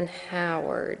Dan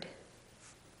Howard.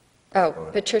 Oh,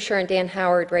 Patricia and Dan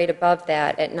Howard right above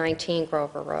that at 19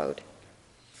 Grover Road.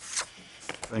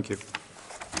 Thank you.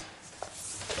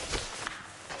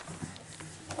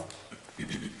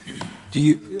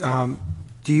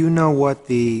 Do you know what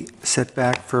the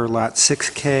setback for lot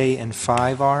 6K and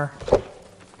 5 are?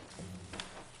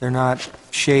 They're not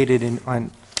shaded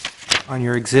on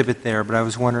your exhibit there, but I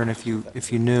was wondering if you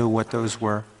knew what those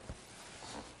were.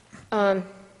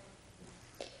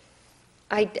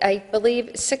 I believe,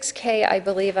 6K, I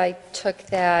believe I took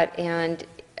that, and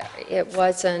it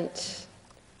wasn't,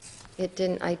 it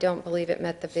didn't, I don't believe it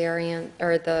met the variant,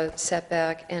 or the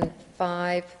setback, and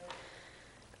 5,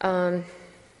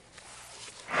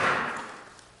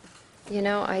 you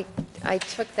know, I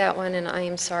took that one, and I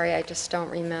am sorry, I just don't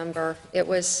remember. It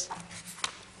was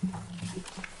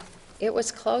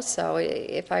close, though,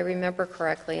 if I remember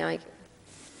correctly. I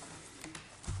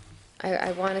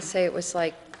want to say it was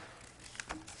like,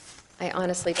 I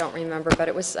honestly don't remember, but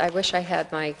it was, I wish I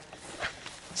had my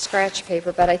scratch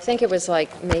paper, but I think it was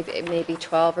like maybe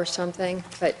 12 or something,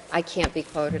 but I can't be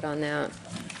quoted on that.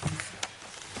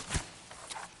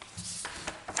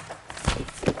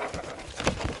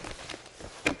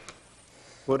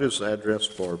 What is the address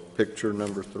for picture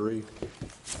number 3?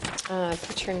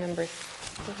 Picture number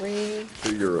 3.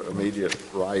 To your immediate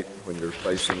right when you're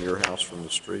facing your house from the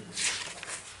street?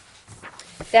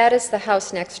 That is the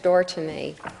house next door to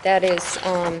me. That is,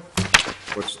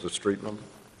 What's the street number?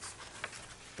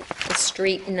 the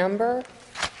street number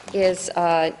is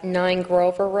 9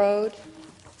 Grover Road,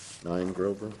 9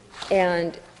 Grover?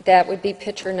 and that would be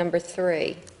picture number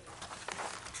 3.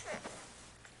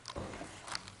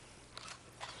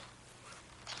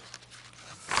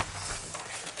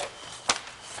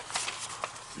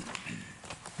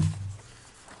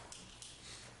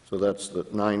 So that's the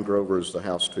 9 Grover is the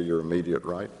house to your immediate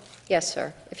right? Yes,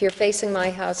 sir. If you're facing my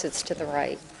house, it's to the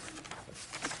right.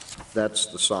 That's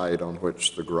the side on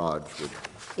which the garage would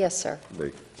Yes, sir.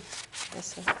 be.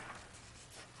 Yes, sir.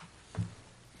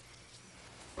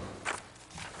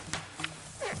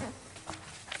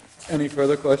 Any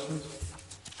further questions?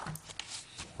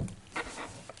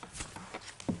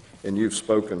 And you've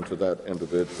spoken to that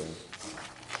individual?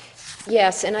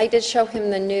 Yes, and I did show him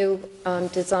the new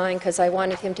design because I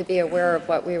wanted him to be aware of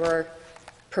what we were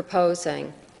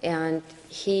proposing. and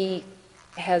he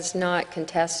has not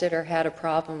contested or had a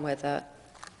problem with it.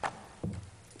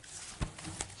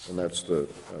 And that's the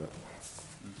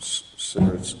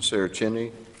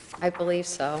Saraceni? I believe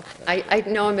so. I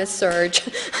know him as Serge.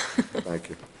 Thank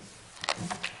you.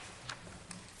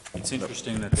 It's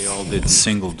interesting that they all did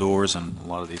single doors on a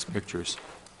lot of these pictures.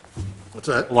 What's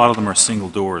that? A lot of them are single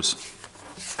doors,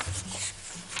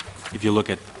 if you look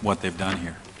at what they've done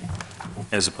here,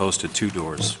 as opposed to two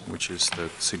doors, which is the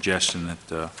suggestion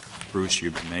that, Bruce,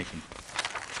 you've been making.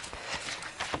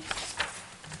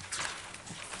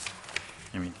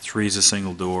 I mean, 3's a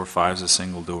single door, 5's a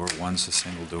single door, 1's a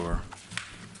single door,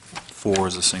 4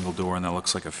 is a single door, and that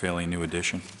looks like a fairly new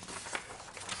addition.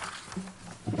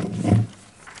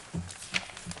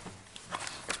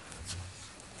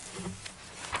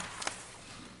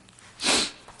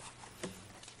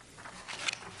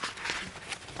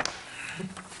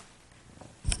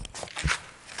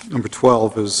 Number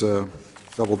 12 is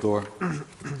double door.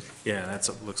 Yeah,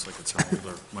 looks like it's an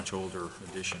older, much older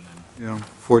addition than. Yeah,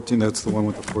 14, that's the one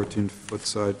with the 14-foot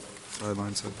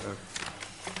sideline setback.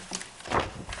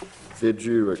 Did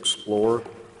you explore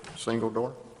single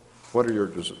door? What are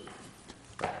your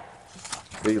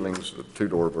feelings of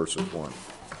two-door versus one?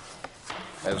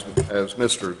 As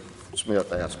Mr.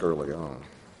 Smith asked early on.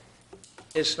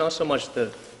 It's not so much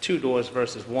the two doors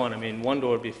versus one. I mean, one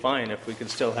door would be fine if we could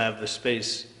still have the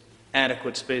space,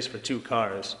 adequate space for two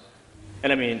cars.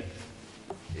 And I mean,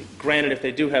 granted, if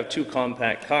they do have two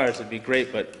compact cars, it'd be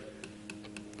great, but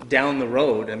down the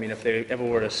road, I mean, if they ever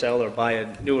were to sell or buy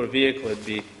a newer vehicle, it'd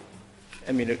be,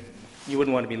 I mean, you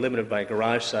wouldn't want to be limited by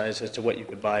garage size as to what you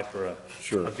could buy for a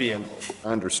vehicle. I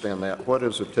understand that. What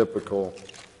is a typical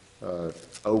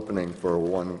opening for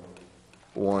a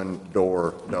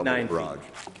one-door double 9 feet.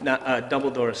 garage?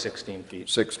 Double door is 16 feet.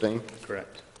 16?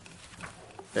 Correct.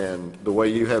 And the way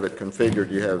you have it configured,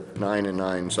 you have 9 and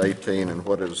 9's 18, and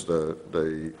what is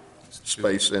the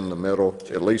space in the middle?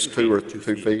 At least 2 or 2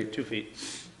 feet? 2 feet.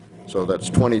 So that's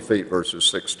 20 feet versus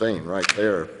 16, right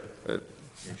there.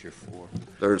 Here's your 4.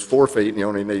 There's 4 feet, and you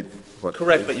only need, what?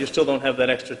 Correct, but you still don't have that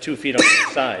extra 2 feet on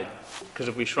each side, because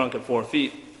if we shrunk it 4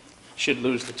 feet, should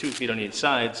lose the 2 feet on each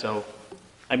side, so,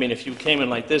 I mean, if you came in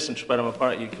like this and spread them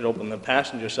apart, you could open the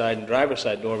passenger side and driver's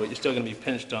side door, but you're still going to be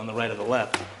pinched on the right or the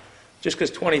left. Just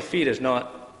because 20 feet is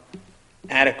not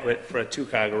adequate for a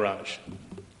two-car garage.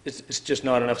 It's just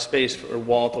not enough space for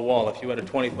wall to wall. If you had a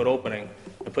 20-foot opening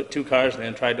and put 2 cars in there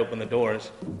and tried to open the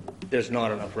doors, there's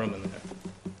not enough room in there.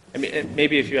 I mean,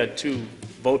 maybe if you had 2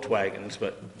 Volkswagens,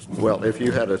 but... Well, if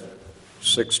you had a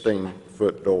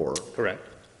 16-foot door, Correct.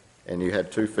 and you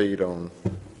had 2 feet on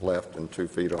left and 2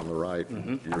 feet on the right,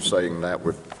 you're saying that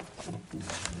would,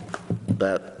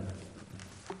 that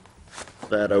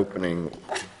opening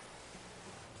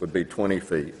would be 20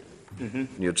 feet. And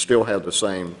you'd still have the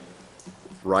same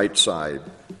right side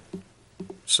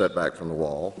setback from the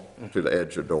wall to the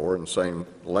edge of the door, and same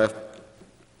left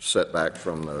setback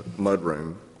from the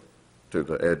mudroom to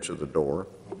the edge of the door.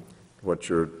 What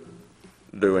you're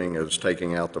doing is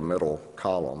taking out the middle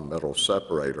column, middle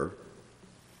separator.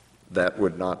 That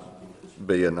would not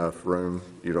be enough room,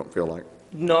 you don't feel like?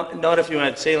 Not if you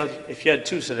had, say, like, if you had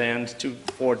 2 sedans, 2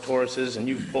 Ford Tauruses, and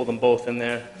you pulled them both in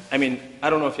there. I mean, I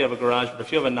don't know if you have a garage, but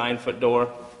if you have a 9-foot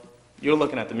door, you're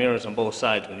looking at the mirrors on both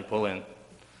sides when you pull in.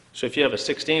 So if you have a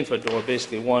 16-foot door,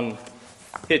 basically one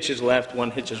hitches left,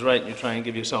 one hitches right, and you try and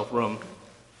give yourself room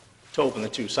to open the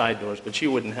 2 side doors, but she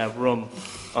wouldn't have room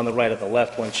on the right or the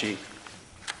left when she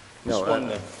swung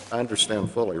them. I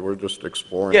understand fully. We're just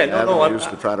exploring Yeah, no, avenues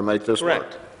to try to make this work.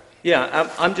 Correct. Yeah,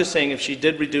 I'm just saying if she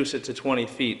did reduce it to 20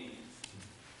 feet,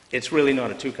 it's really not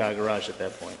a 2-car garage at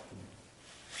that point,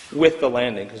 with the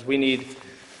landing, because we need,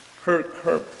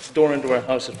 her door into our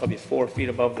house is probably 4 feet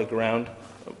above the ground,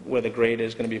 where the grade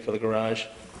is going to be for the garage.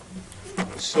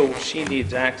 So she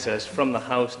needs access from the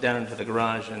house down into the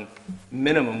garage, and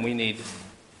minimum, we need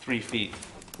 3 feet,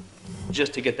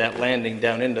 just to get that landing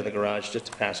down into the garage, just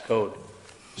to pass code.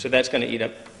 So that's going to eat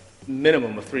up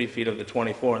minimum of 3 feet of the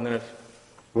 24, and then if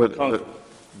Well,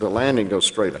 the landing goes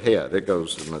straight ahead. It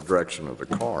goes in the direction of the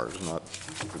cars, not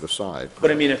to the side. But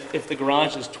I mean, if the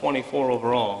garage is 24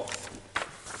 overall,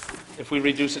 if we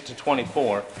reduce it to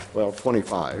 24 Well,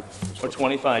 25. or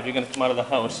 25, you're going to come out of the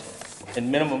house,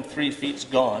 and minimum 3 feet's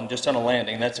gone just on a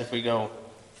landing. That's if we go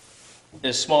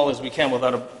as small as we can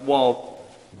without a wall,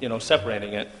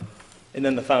 separating it. And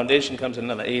then the foundation comes in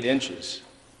another 8 inches.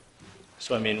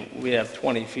 So, I mean, we have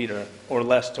 20 feet or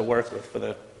less to work with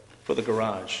for the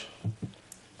garage,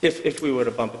 if we were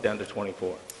to bump it down to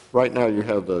 24. Right now, you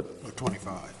have the,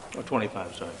 25. Or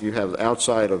 25, sorry. you have the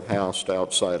outside of house to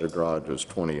outside of garage is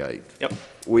 28. Yep.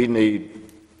 We need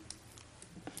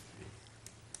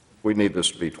we need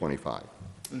this to be 25.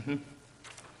 Okay.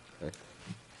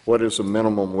 What is the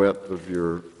minimum width of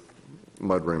your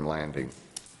mudroom landing?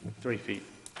 3 feet.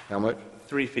 How much?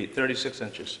 3 feet, 36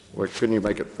 inches. Well, couldn't you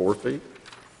make it 4 feet?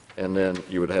 And then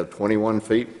you would have 21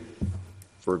 feet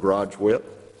for garage width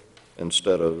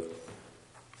instead of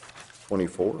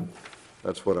 24?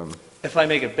 That's what I'm, If I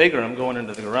make it bigger, I'm going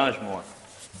into the garage more,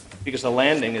 because the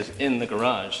landing is in the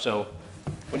garage. So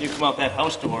when you come out that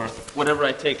house door, whatever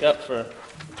I take up for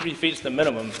 3 feet's the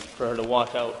minimum for her to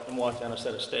walk out and walk down a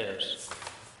set of stairs.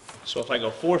 So if I go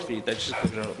 4 feet, that just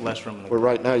gives her less room in the well,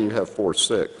 right now you have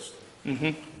 4.6.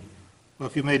 Well,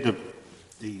 if you made the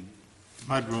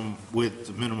mudroom width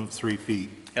the minimum 3 feet,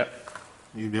 Yep,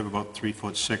 you'd have about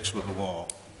 3'6" with the wall.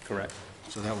 correct.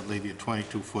 So that would leave you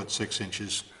 22 foot 6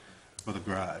 inches for the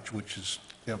garage, which is,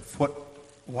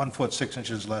 1 foot 6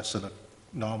 inches less than a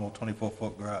normal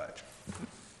 24-foot garage.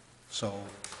 So,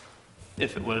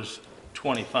 If it was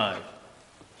 25,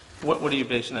 what are you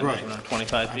basing that Right. measurement on,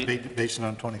 25 I'm feet? basing it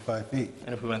on 25 feet.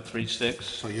 And if we went 3.6,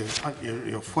 So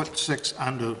you're foot 6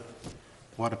 under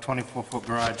what a 24-foot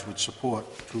garage would support,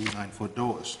 2 9-foot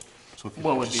doors. So if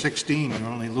What you're would be- 16, you're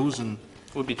only losing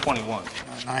it would be 21.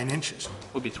 9 inches.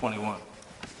 Would be 21.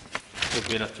 If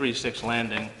we had a 3.6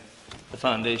 landing, the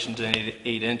foundation's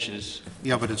 8 inches.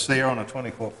 Yeah, but it's there on a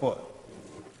 24-foot.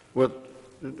 Well,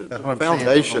 That's the what I'm saying.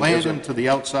 foundation The landing isn't, to the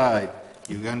outside,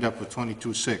 you end up with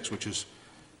 22.6, which is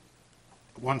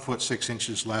 1 foot 6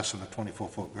 inches less than a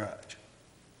 24-foot garage.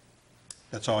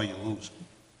 That's all you lose.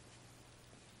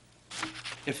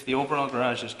 If the overall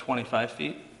garage is 25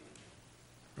 feet,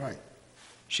 Right.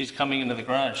 she's coming into the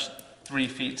garage 3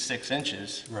 feet 6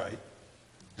 inches. Right.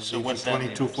 So what's that?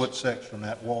 22 foot 6 from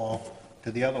that wall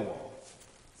to the other wall.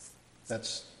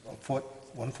 That's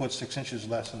 1 foot 6 inches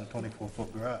less than a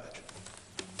 24-foot garage.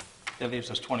 That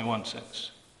leaves us 21.6.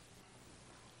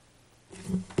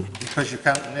 Because you're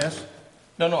counting this?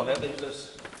 No, that leaves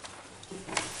us,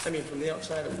 I mean, from the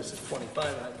outside, if this is 25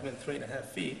 and I come in 3.5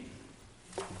 feet,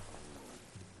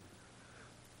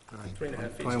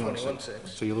 3.5 feet is 21.6.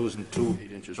 So you're losing 2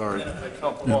 And Sorry. then if I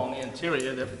count the wall in the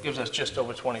interior, that gives us just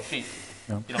over 20 feet.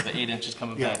 You know, the 8 inches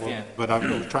coming Yeah, back in. but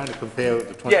I'm trying to compare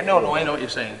the 20. Yeah, no, I know what you're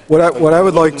saying. What I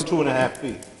would like to 2.5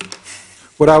 feet.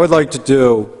 What I would like to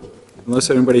do, unless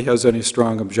anybody has any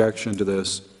strong objection to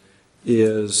this,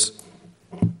 is,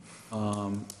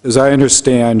 as I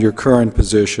understand, your current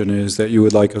position is that you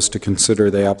would like us to consider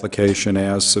the application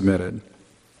as submitted,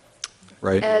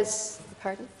 right?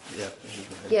 Pardon?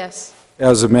 Yes,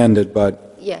 As amended,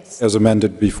 but yes, as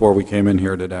amended before we came in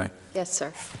here today. yes,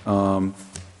 sir.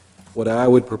 What I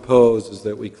would propose is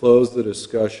that we close the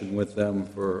discussion with them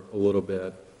for a little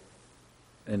bit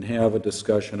and have a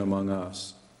discussion among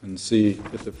us and see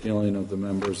if the feeling of the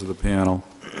members of the panel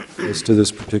as to this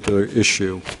particular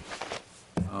issue.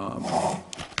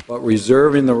 But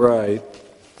reserving the right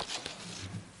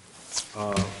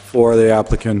for the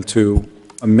applicant to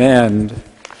amend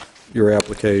your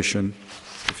application,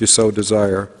 if you so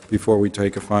desire, before we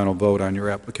take a final vote on your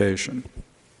application.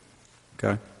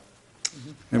 Okay?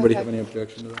 Anybody have any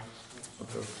objection to that?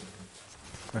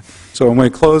 Okay. So I'm going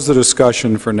to close the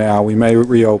discussion for now. We may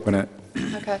reopen it.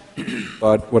 Okay,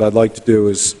 But what I'd like to do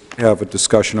is have a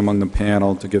discussion among the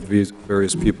panel to get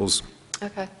various people's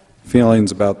okay,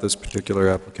 feelings about this particular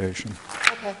application.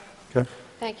 okay. Okay?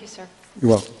 Thank you, sir.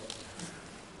 You're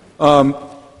welcome.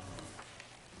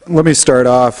 Let me start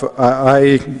off.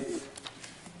 I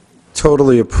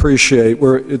totally appreciate,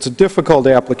 it's a difficult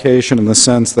application in the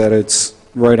sense that it's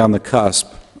right on the cusp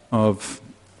of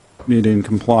meeting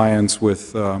compliance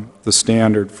with the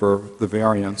standard for the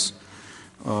variance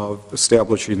of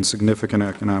establishing significant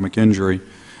economic injury.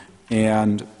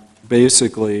 And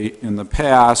basically, in the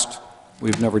past,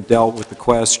 we've never dealt with the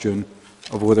question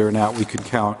of whether or not we could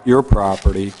count your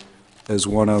property as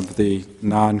one of the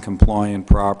non-compliant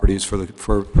properties for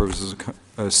purposes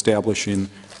of establishing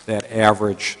that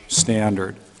average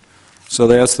standard. So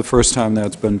that's the first time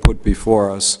that's been put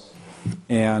before us.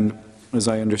 And as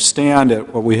I understand it,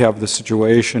 what we have the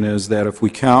situation is that if we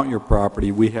count your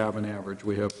property, we have an average.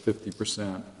 We have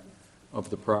 50% of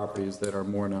the properties that are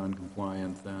more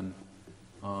non-compliant than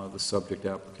the subject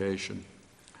application.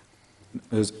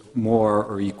 Is more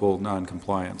or equal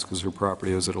non-compliance, because her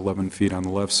property is at 11 feet on the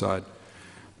left side.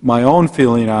 My own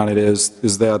feeling on it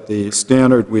is that the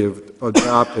standard we have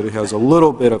adopted has a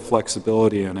little bit of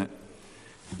flexibility in it,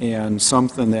 and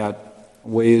something that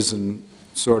weighs in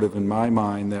sort of in my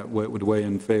mind that would weigh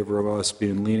in favor of us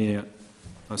being lenient,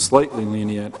 slightly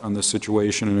lenient on the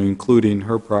situation and including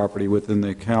her property within the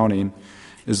accounting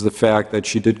is the fact that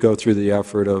she did go through the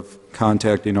effort of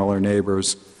contacting all her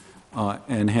neighbors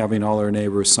and having all her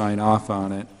neighbors sign off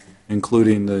on it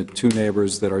including the two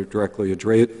neighbors that are directly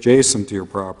adjacent to your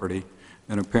property,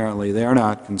 and apparently they're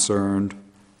not concerned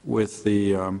with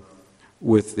the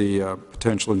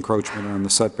potential encroachment on the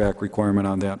setback requirement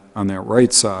on that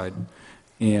right side.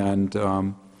 And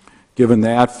given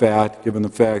that fact, given the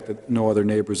fact that no other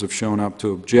neighbors have shown up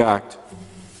to object,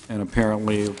 and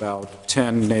apparently about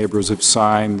 10 neighbors have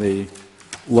signed the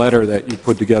letter that you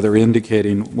put together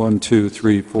indicating 1, 2,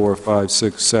 3, 4, 5,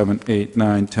 6, 7, 8,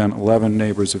 9, 10, 11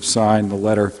 neighbors have signed the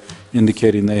letter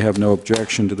indicating they have no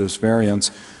objection to this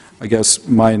variance. I guess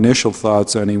my initial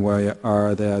thoughts anyway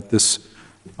are that this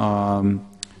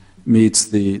meets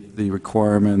the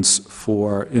requirements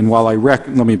for, and while let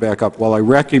me back up, while I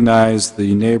recognize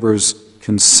the neighbor's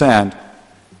consent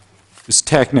is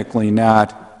technically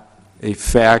not a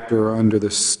factor under the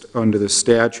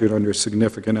statute, under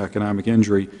significant economic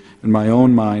injury, in my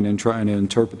own mind in trying to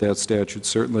interpret that statute,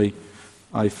 certainly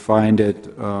I find it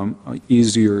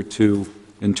easier to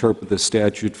interpret the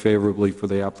statute favorably for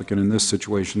the applicant in this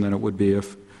situation than it would be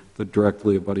if the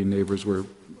directly abutting neighbors were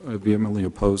vehemently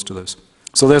opposed to this.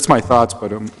 So that's my thoughts,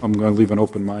 but I'm going to leave an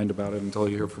open mind about it until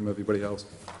you hear from everybody else.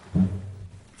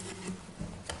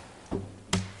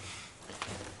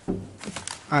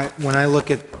 When I look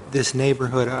at this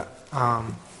neighborhood,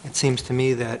 it seems to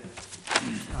me that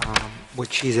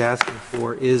what she's asking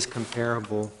for is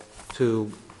comparable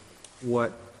to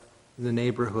what the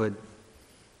neighborhood,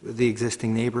 the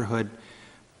existing neighborhood.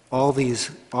 All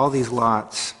these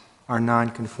lots are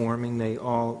non-conforming.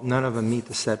 None of them meet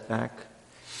the setback,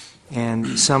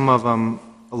 and some of them,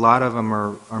 a lot of them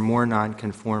are more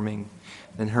non-conforming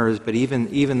than hers. But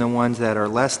even the ones that are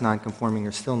less non-conforming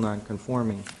are still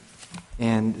non-conforming,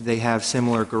 and they have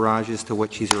similar garages to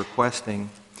what she's requesting.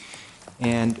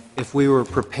 And if we were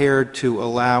prepared to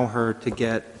allow her to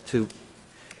get to,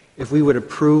 if we would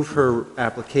approve her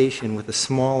application with a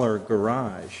smaller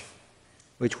garage,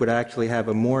 which would actually have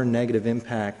a more negative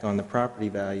impact on the property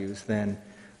values than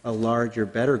a larger,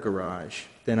 better garage,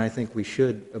 then I think we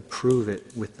should approve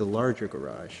it with the larger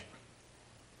garage.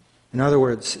 In other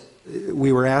words,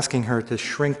 we were asking her to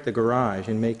shrink the garage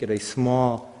and make it a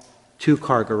small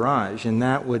two-car garage, and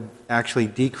that would actually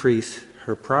decrease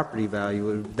her property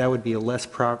value. That would be a less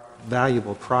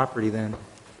valuable property than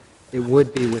it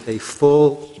would be with a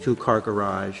full two-car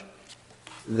garage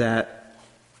that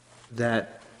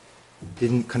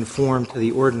didn't conform to the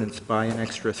ordinance by an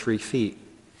extra 3 feet.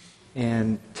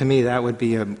 And to me, that would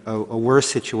be a worse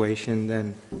situation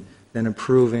than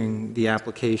approving the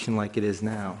application like it is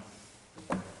now.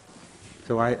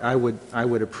 So I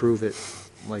would approve it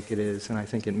like it is, and I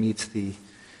think it meets the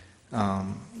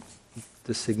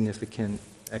significant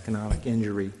economic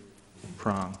injury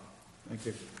prong. Thank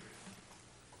you.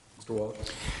 Mr.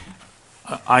 Wallace?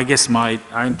 I guess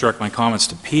I direct my comments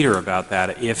to Peter about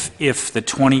that. If the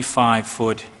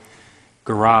 25-foot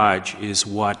garage is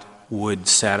what would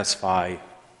satisfy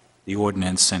the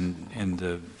ordinance and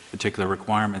the particular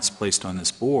requirements placed on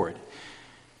this board,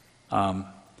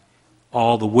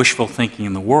 all the wishful thinking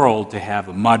in the world to have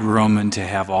a mudroom and to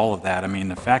have all of that, I mean,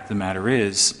 the fact of the matter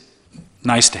is,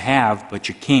 nice to have, but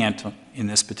you can't in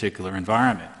this particular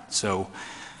environment. So,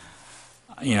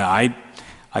 you know,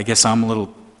 I guess I'm a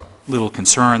little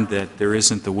concerned that there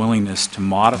isn't the willingness to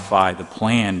modify the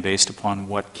plan based upon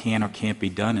what can or can't be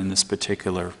done in this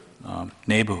particular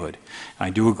neighborhood.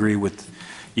 I do agree with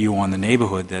you on the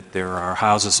neighborhood that there are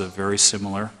houses of very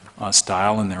similar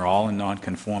style, and they're all in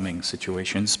non-conforming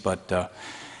situations, but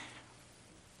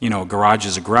you know, a garage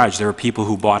is a garage. There are people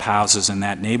who bought houses in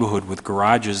that neighborhood with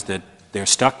garages that they're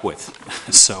stuck with.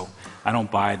 So I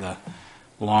don't buy the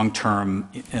long-term,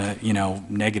 you know,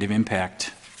 negative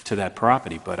impact to that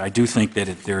property. But I do think that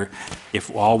if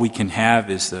all we can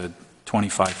have is the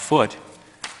 25-foot,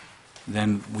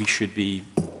 then we should be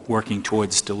working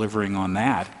towards delivering on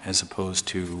that as opposed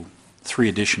to 3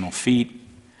 additional feet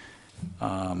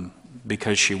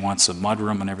because she wants a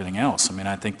mudroom and everything else. I mean,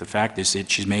 I think the fact is that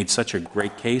she's made such a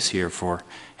great case here for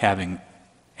having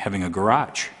a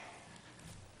garage.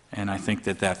 And I think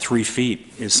that 3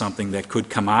 feet is something that could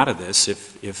come out of this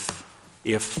if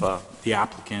the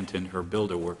applicant and her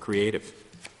builder were creative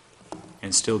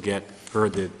and still get her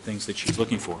the things that she's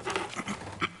looking for.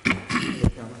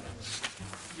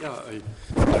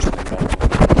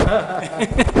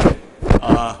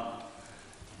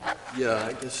 Yeah,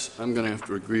 I guess I'm going to have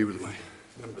to agree with my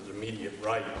member's immediate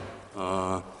right.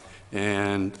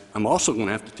 And I'm also going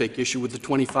to have to take issue with the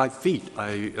 25 feet.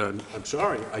 I'm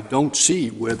sorry, I don't see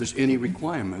where there's any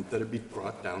requirement that it be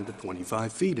brought down to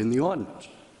 25 feet in the ordinance.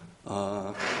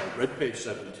 I read page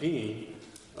 17.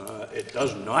 It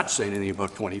does not say anything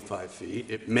about 25 feet.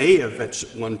 It may have at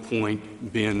one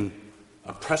point been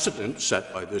a precedent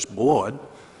set by this board,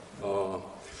 or...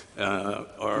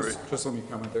 Just let me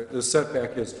comment there. The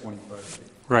setback is 25 feet.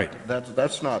 Right.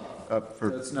 That's not up for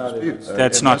That's not dispute. it.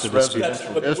 That's In not this the dispute.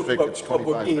 residential district, it's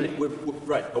 25 feet.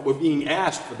 Right, but we're being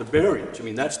asked for the variance. I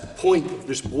mean, that's the point of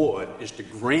this board, is to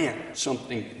grant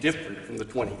something different from the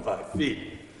 25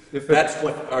 feet. If it- That's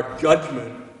what our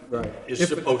judgment Right. is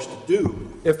If it- supposed to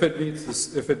do. If it meets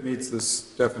this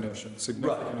definition,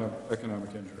 significant economic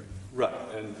injury. Right,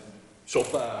 and so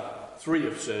far, 3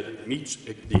 have said it meets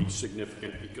the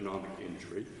significant economic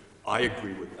injury. I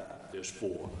agree with that. There's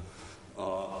 4.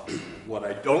 What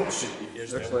I don't see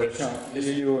is that... Actually, I count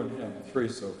you and him, 3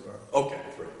 so far. Okay,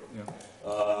 3. Yeah.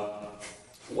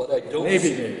 What I don't Maybe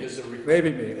see me, is a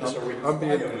maybe me. is a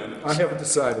I haven't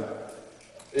decided.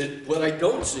 What I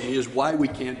don't see is why we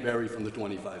can't vary from the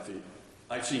 25 feet.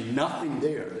 I see nothing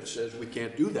there that says we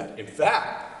can't do that. In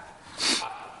fact, as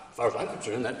far as I'm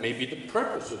concerned, that may be the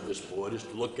purpose of this board, is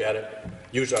to look at it,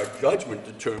 use our judgment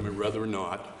to determine whether or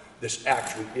not this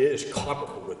actually is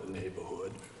comparable with the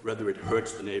neighborhood, whether it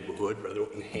hurts the neighborhood, whether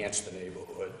it enhances the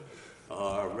neighborhood,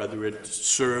 whether it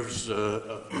serves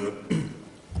a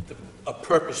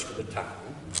purpose for the town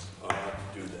to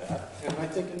do that. And I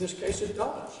think in this case it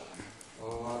does.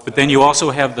 But then you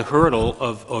also have the hurdle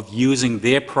of using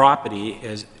their property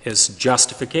as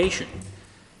justification,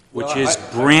 which Well, is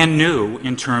I- brand new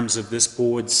in terms of this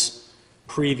board's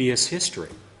previous history.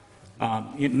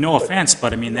 No offense,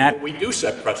 but I mean that, We do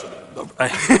set precedent.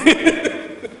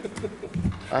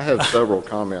 I have several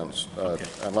comments.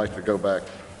 I'd like to go back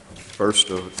first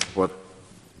to what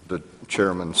the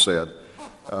chairman said.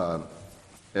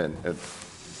 And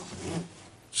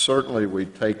certainly we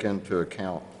take into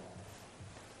account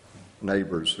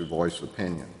neighbors who voice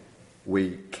opinion.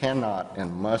 We cannot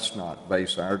and must not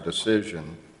base our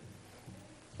decision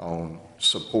on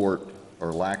support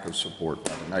or lack of support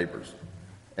by the neighbors.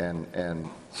 And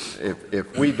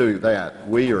if we do that,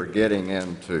 we are getting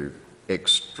into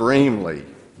extremely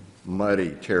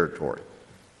muddy territory,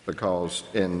 because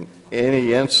in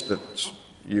any instance,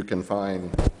 you can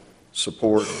find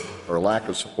support or lack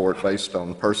of support based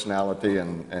on personality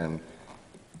and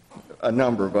a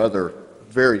number of other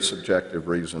very subjective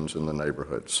reasons in the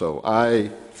neighborhood. So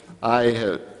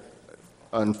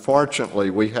unfortunately,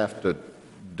 we have to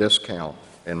discount,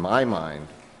 in my mind,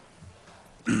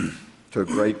 to a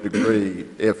great degree,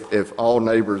 if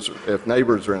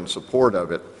neighbors are in support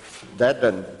of it, that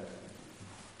doesn't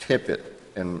tip it,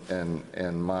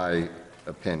 in my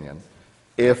opinion.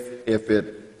 If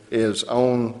it is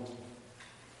on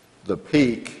the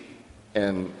peak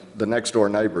and the next door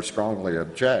neighbor strongly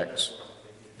objects,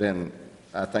 then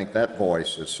I think that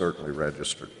voice is certainly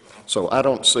registered. So I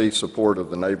don't see support of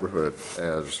the neighborhood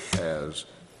as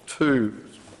too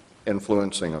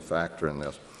influencing a factor in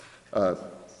this.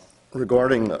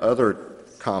 Regarding the other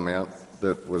comment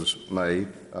that was made,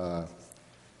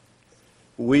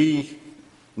 we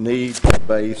need to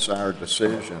base our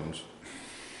decisions,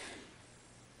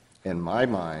 in my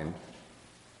mind,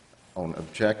 on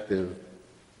objective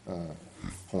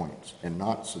points and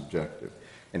not subjective.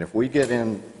 And if we get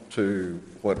into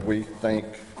what we think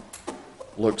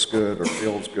looks good or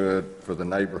feels good for the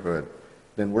neighborhood,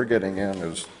 then we're getting in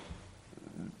as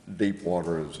deep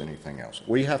water as anything else.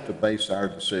 We have to base our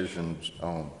decisions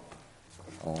on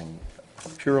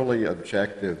purely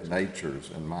objective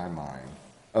natures, in my mind.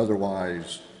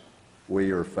 Otherwise,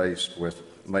 we are faced with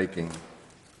making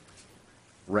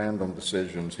random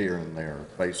decisions here and there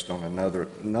based on another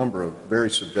number of very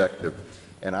subjective,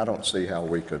 and I don't see how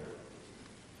we could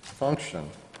function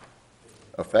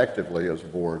effectively as a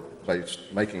board based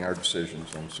making our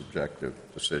decisions on subjective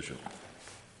decisions.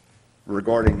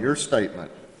 Regarding your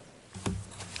statement,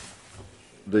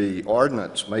 the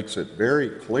ordinance makes it very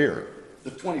clear.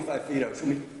 The 25 feet,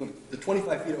 the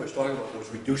 25 feet I was talking about was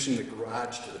reducing the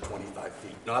garage to the 25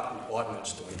 feet, not the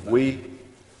ordinance 25 feet.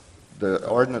 The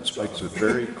ordinance makes it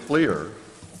very clear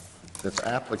that the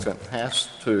applicant has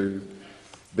to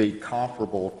be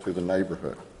comparable to the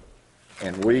neighborhood.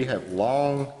 And we have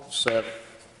long set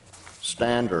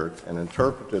standard and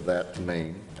interpreted that to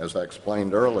mean, as I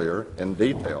explained earlier in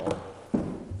detail,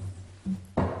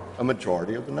 a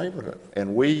majority of the neighborhood.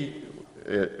 And we,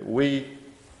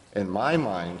 in my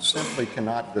mind, simply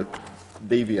cannot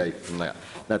deviate from that.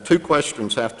 Now, 2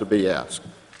 questions have to be asked.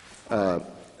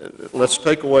 Let's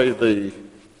take away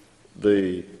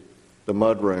the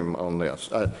mudroom on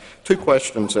this. 2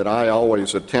 questions that I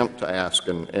always attempt to ask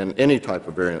in any type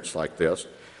of variance like this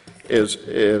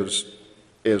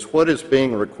is what is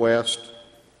being requested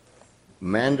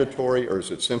mandatory or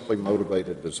is it simply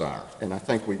motivated desire? And I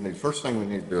think first thing we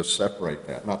need to do is separate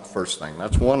that, not the first thing.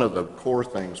 That's one of the core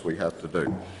things we have to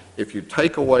do. If you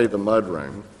take away the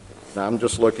mudroom, now I'm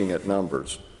just looking at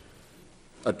numbers,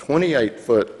 a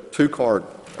 28-foot two-car,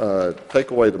 take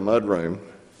away the mudroom,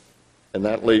 and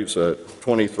that leaves a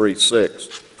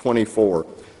 23.6, 24.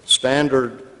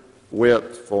 Standard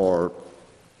width for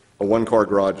a one-car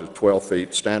garage is 12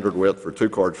 feet. Standard width for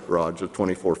two-car garage is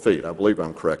 24 feet. I believe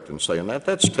I'm correct in saying that.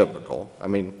 That's typical. I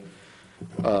mean,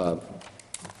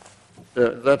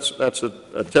 that's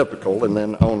a typical. And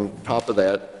then on top of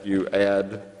that, you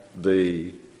add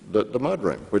the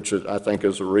mudroom, which I think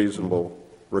is a reasonable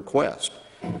request.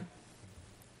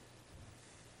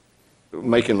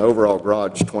 Making the overall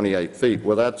garage 28 feet,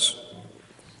 well, that's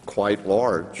quite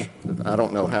large. I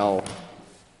don't know how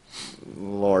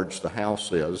large the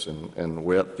house is in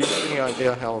width. Do you have any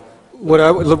idea how? What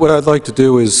I'd like to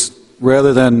do is,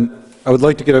 rather than, I would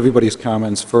like to get everybody's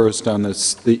comments first on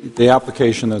this, the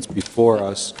application that's before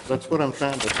us. That's what I'm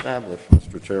trying to establish,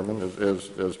 Mr. Chairman,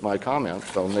 is my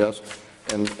comments on this.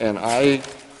 And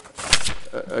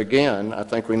again, I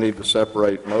think we need to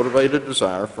separate motivated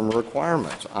desire from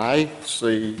requirements. I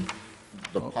see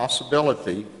the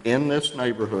possibility in this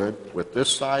neighborhood with this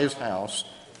size house,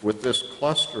 with this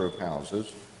cluster of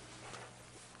houses,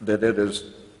 that it is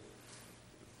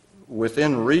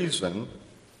within reason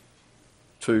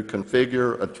to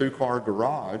configure a two-car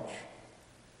garage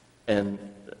and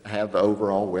have the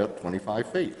overall width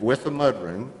 25 feet, with a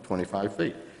mudroom 25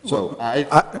 feet. So I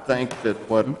think that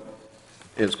what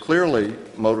is clearly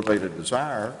motivated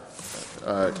desire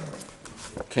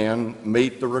can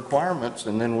meet the requirements,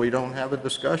 and then we don't have a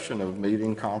discussion of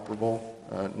meeting comparable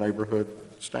neighborhood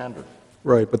standards.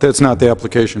 Right, but that's not the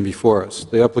application before us.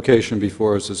 The application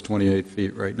before us is 28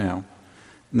 feet right now.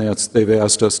 And they've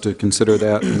asked us to consider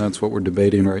that, and that's what we're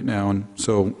debating right now. And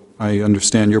so I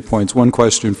understand your points. One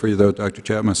question for you, though, Dr.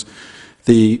 Chatmas.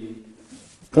 The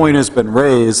point has been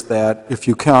raised that if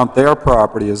you count their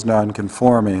property as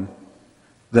non-conforming,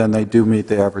 then they do meet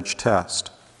the average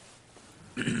test.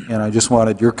 And I just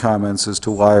wanted your comments as to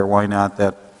why or why not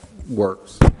that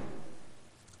works.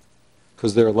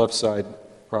 Because their left side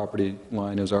property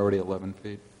line is already 11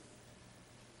 feet.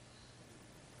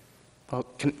 Well,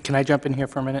 can I jump in here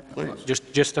for a minute? Please.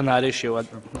 Just on that issue,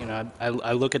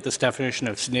 I look at this definition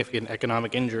of significant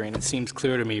economic injury, and it seems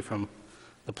clear to me from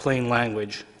the plain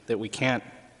language that we can't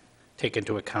take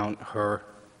into account her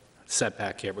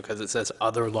setback here because it says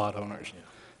other lot owners.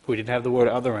 If we didn't have the word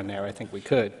other in there, I think we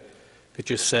could. It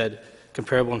just said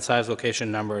comparable in size,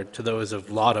 location, number to those of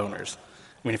lot owners.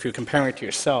 I mean, if you're comparing it to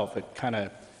yourself,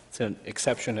 it's an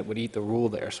exception that would eat the rule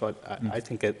there. So I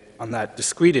think that on that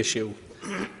discrete issue,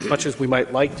 much as we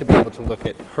might like to be able to look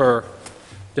at her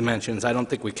dimensions, I don't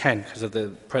think we can because of the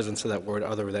presence of that word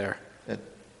other there.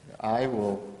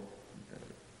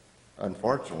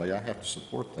 Unfortunately, I have to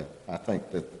support that. I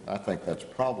think that's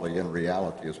probably in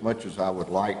reality, as much as I would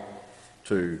like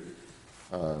to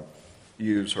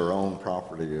use her own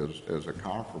property as a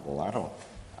comparable,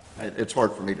 it's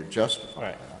hard for me to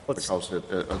justify that because of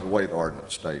the way the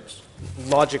ordinance states.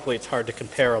 Logically, it's hard to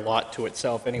compare a lot to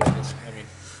itself anyways. I mean,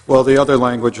 Well, the other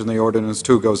language in the ordinance,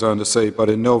 too, goes on to say, but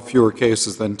in no fewer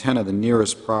cases than 10 of the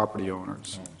nearest property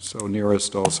owners. So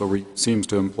nearest also seems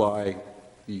to imply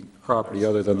the property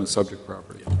other than the subject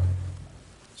property.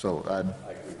 So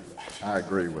I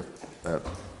agree with that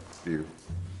view.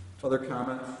 Other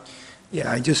comments?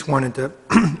 Yeah, I just wanted to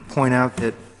point out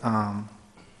that,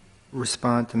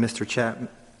 respond to Mr.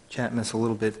 Chatmas a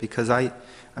little bit, because I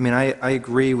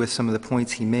agree with some of the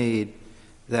points he made,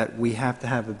 that we have to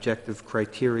have objective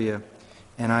criteria,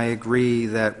 and I agree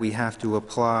that we have to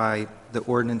apply the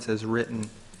ordinance as written.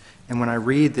 And when I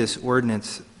read this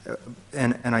ordinance,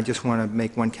 and I just want to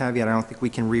make one caveat, I don't think we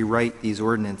can rewrite these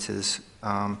ordinances.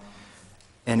 And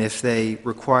if they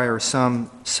require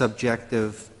some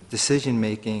subjective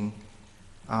decision-making,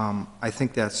 I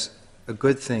think that's a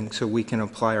good thing, so we can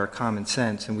apply our common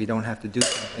sense, and we don't have to do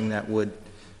something that would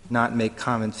not make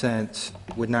common sense,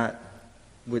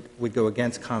 would go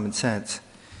against common sense.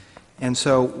 And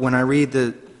so when I read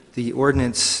the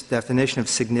ordinance definition of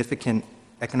significant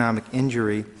economic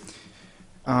injury,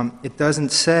 it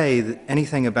doesn't say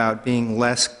anything about being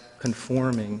less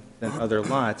conforming than other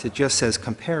lots. It just says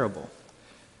comparable.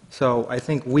 So I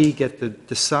think we get to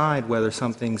decide whether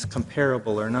something's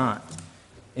comparable or not.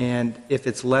 And if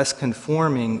it's less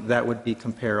conforming, that would be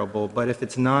comparable. But if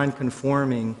it's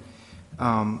non-conforming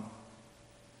and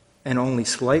only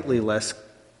slightly less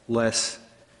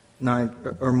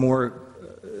or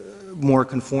more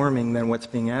conforming than what's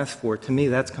being asked for, to me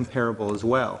that's comparable as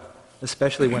well.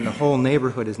 especially when the whole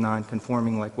neighborhood is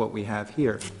non-conforming like what we have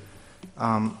here.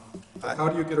 How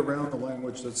do you get around the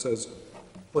language that says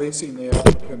placing the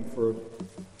applicant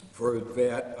for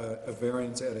a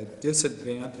variance at a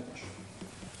disadvantage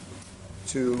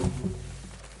to,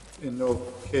 in no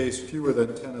case, fewer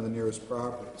than 10 of the nearest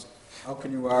properties? How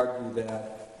can you argue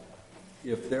that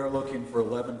if they're looking for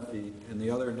 11 feet and the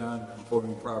other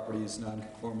non-conforming property is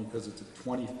non-conforming because it's at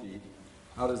 20 feet,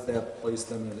 how does that place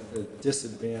them at a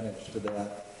disadvantage to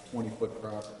that 20-foot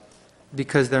property?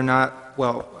 Because they're not,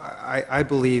 well, I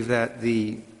believe that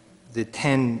the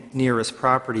 10 nearest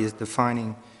property is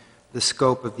defining the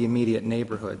scope of the immediate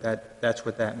neighborhood. That's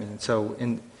what that means. So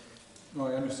No,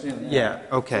 I understand that. Yeah,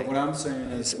 okay. But what I'm saying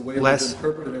is, the way we've Less-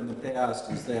 interpreted in the past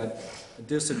is that a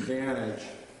disadvantage,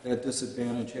 that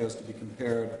disadvantage has to be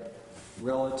compared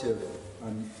relative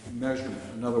on measurement.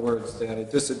 In other words, that a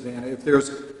disadvantage,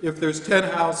 if there's 10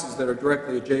 houses that are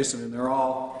directly adjacent and they're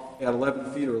all at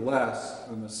 11 feet or less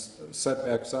on the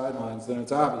setback sidelines, then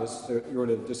it's obvious that you're at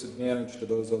a disadvantage to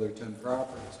those other 10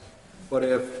 properties. But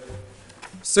if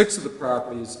 6 of the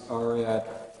properties are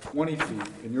at 20 feet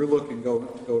and you're looking to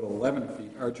go to 11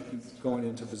 feet, aren't you going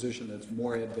into a position that's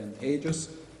more advantageous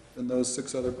than those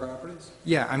 6 other properties?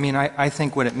 Yeah, I mean, I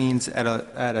think what it means at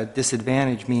a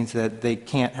disadvantage means that they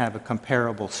can't have a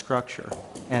comparable structure.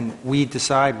 And we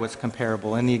decide what's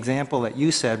comparable. In the example that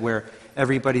you said where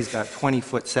everybody's got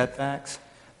 20-foot setbacks,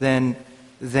 then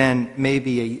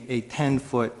maybe a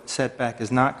 10-foot setback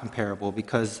is not comparable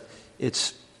because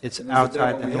it's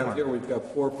outside the norm. Here we've got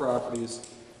 4 properties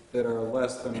that are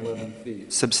less than 11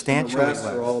 feet. Substantially And the rest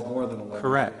less. are all more than 11 feet.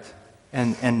 Correct.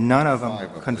 And none of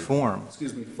them conform.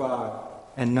 Excuse me, 5.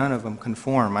 And none of them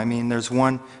conform. I mean, there's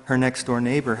one, her next-door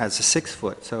neighbor has a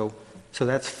 6-foot, so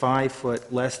that's 5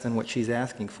 foot less than what she's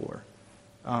asking for.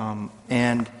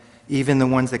 And even the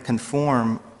ones that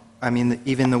conform, I mean,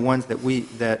 even the ones that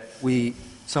we,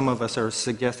 some of us are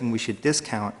suggesting we should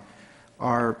discount,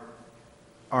 are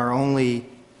only,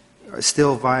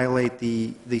 still violate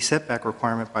the setback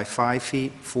requirement by 5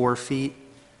 feet, 4 feet.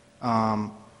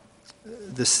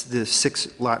 The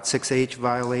lot 6H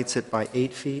violates it by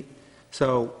 8 feet.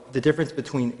 So the difference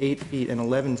between 8 feet and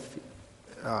 11 feet,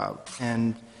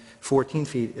 and 14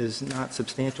 feet is not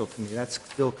substantial to me. That's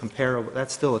still comparable.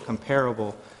 That's still a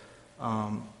comparable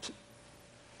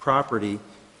property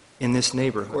in this Of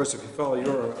neighborhood. course, if you follow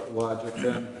your logic,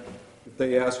 then if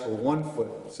they ask for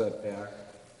 1-foot setback,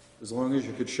 as long as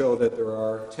you could show that there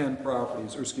are 10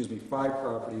 properties, or excuse me, 5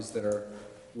 properties that are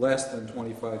less than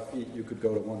 25 feet, you could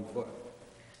go to 1 foot,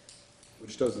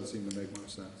 which doesn't seem to make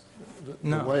much sense.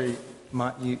 No,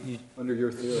 Under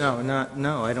your theory.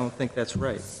 no, I don't think that's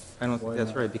right. I don't think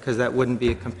that's right, because that wouldn't be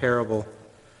a comparable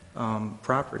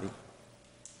property,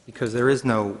 because there is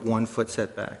no 1-foot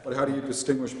setback. But how do you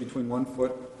distinguish between 1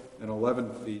 foot and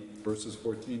 11 feet versus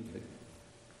 14 feet?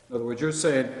 In other words, you're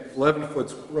saying 11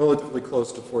 foot's relatively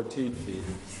close to 14 feet.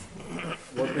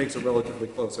 What makes it relatively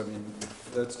close? I mean,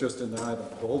 that's just in the eye of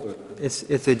the beholder.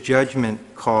 It's a judgment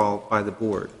call by the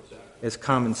board. It's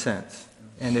common sense.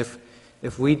 And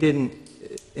if we didn't,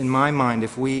 in my mind,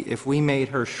 if we made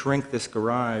her shrink this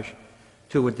garage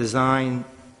to a design.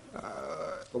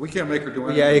 But we can't make her do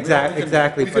anything. Yeah,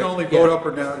 exactly. We can only vote up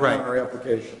or down on our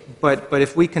application. But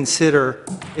if we consider,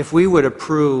 if we would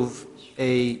approve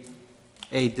a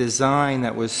design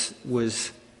that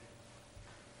was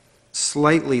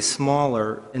slightly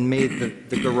smaller and made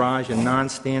the garage a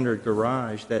non-standard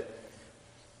garage that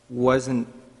wasn't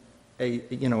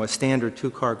a standard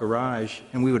 2-car garage,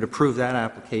 and we would approve that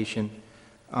application,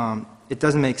 it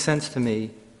doesn't make sense to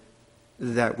me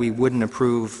that we wouldn't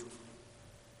approve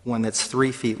one that's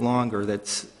 3 feet longer,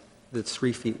 that's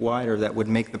 3 feet wider, that would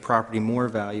make the property more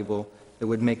valuable, that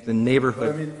would make the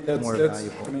neighborhood more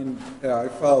valuable. I mean, yeah,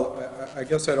 I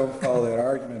guess I don't follow that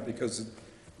argument, because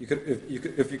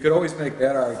if you could always make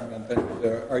that argument, then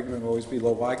the argument would always be,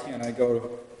 well, why can't I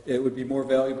it would be more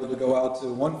valuable to go out to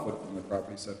 1 foot from the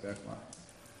property setback line.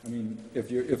 I mean,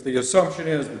 if the assumption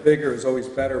is the bigger is always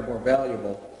better, more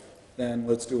valuable, then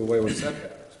let's do away with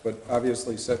setbacks. But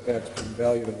obviously setbacks bring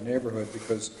value to the neighborhood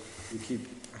because you keep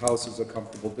houses a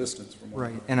comfortable distance from one.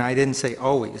 Right, and I didn't say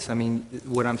always. I mean,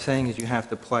 what I'm saying is you have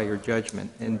to apply your judgment,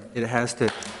 and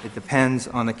it depends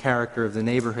on the character of the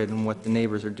neighborhood and what the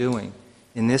neighbors are doing.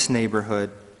 In this neighborhood,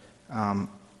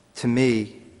 to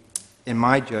me, in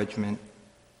my judgment,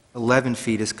 11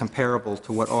 feet is comparable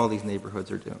to what all these neighborhoods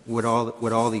are doing, what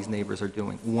all these neighbors are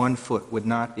doing. 1 foot would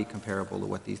not be comparable to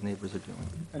what these neighbors are doing.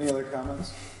 Any other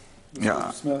comments? Yeah.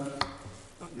 Mr. Smith?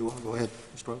 You want to go ahead,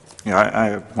 Mr. Rose? Yeah, I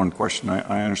have one question.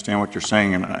 I understand what you're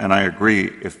saying, and I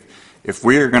agree. If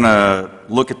we are going to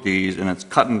look at these and it's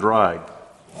cut and dried,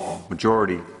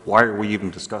 majority, why are we even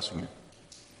discussing it?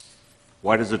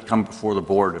 Why does it come before the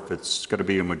board if it's going to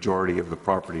be a majority of the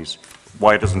properties?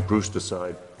 Why doesn't Bruce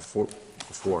decide before?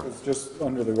 It's just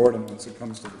under the ordinance, it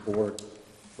comes to the board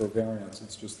for variance.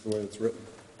 It's just the way it's written.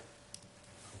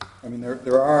 I mean,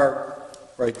 there are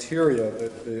criteria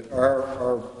that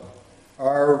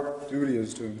our duty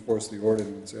is to enforce the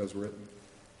ordinance as written.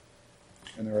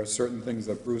 And there are certain things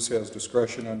that Bruce has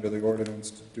discretion under the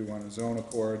ordinance to do on his own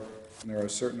accord, and there are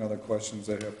certain other questions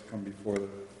that have to come before the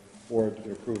board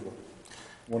to approval.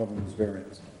 One of them is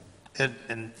variance.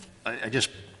 And I just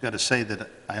got to say that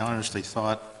I honestly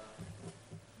thought,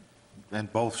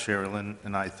 and both Sherilyn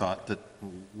and I thought that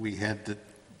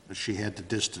she had the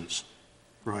distance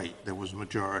right. There was a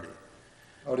majority.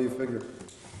 How do you figure?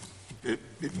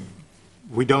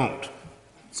 We don't.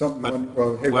 Something,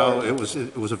 Well, it was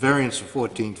a variance of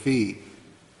 14 feet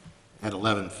at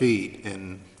 11 feet,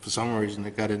 and for some reason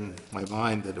it got in my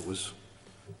mind that it was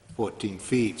 14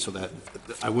 feet, so that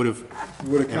I would have.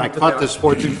 You would have and I counted caught that this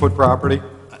 14-foot property?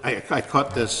 I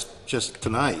caught this just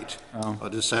tonight, or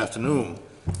this afternoon,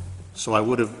 so I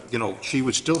would have, she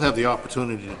would still have the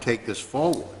opportunity to take this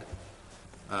forward.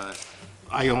 I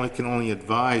can only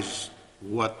advise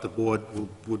what the board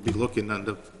would be looking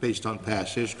under based on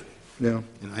past history. Yeah.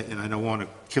 And I don't want to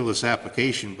kill this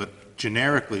application, but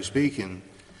generically speaking,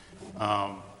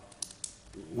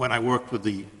 when I worked with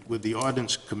the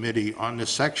ordinance committee on this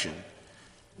section,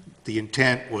 the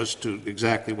intent was to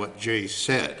exactly what Jay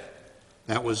said.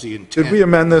 That was the intent. Did we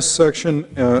amend this section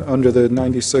under the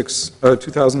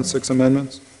 2006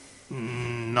 amendments?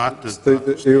 Not the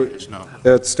standards, no.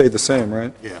 That stayed the same,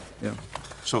 right? Yeah. Yeah.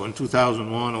 So in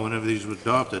 2001, or whenever these were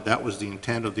adopted, that was the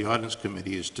intent of the ordinance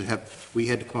committee, is to have, we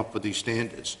had to come up with these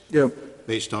standards. Yep.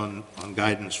 Based on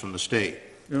guidance from the state.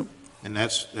 Yep. And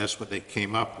that's what they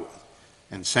came up with.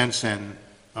 And since then,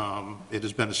 it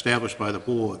has been established by the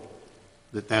board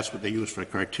that that's what they use for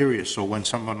criteria. So when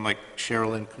someone like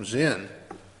Sherilyn comes in,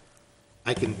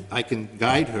 I can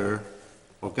guide her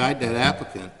or guide that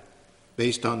applicant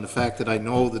based on the fact that I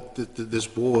know that this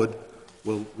board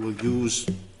will use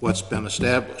what's been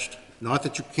established. Not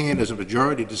that you can't, as a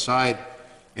majority, decide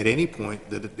at any point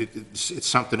that it's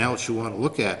something else you want to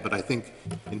look at, but I think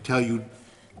until you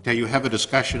have a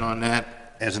discussion on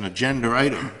that as an agenda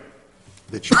item,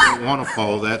 that you don't want to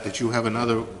follow that you have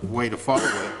another way to follow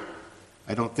it,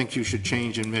 I don't think you should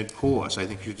change in mid-course. I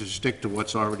think you just stick to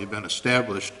what's already been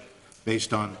established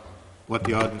based on what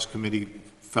the ordinance committee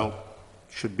felt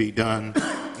should be done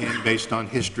and based on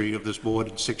history of this board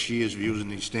in 6 years of using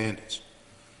these standards.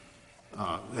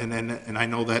 And I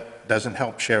know that doesn't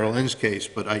help Sherilyn's case,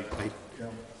 but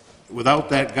without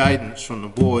that guidance from the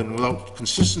board and without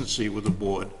consistency with the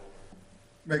board,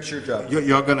 Makes your job.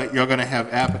 you're gonna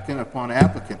have applicant upon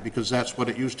applicant, because that's what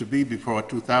it used to be before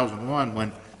 2001,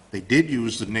 when they did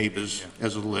use the neighbors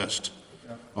as a list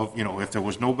of, if there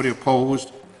was nobody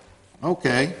opposed,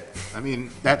 okay. I mean,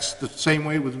 that's the same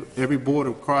way with every board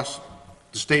across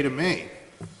the state of Maine.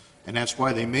 And that's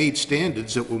why they made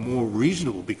standards that were more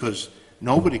reasonable, because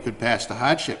nobody could pass the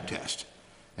hardship test.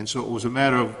 And so it was a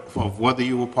matter of whether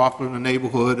you were popular in the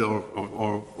neighborhood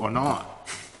or not.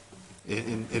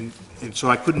 And so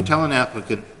I couldn't tell an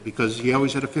applicant, because he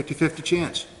always had a 50-50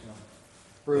 chance.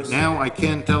 Bruce, But now I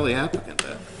can tell the applicant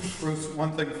that. Bruce,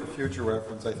 one thing for future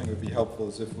reference I think would be helpful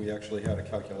is if we actually had a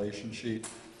calculation sheet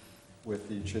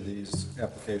with each of these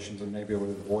applications, and maybe it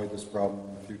would avoid this problem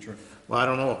in the future. Well, I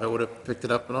don't know if I would have picked it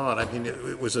up or not. I mean,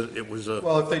 it was a.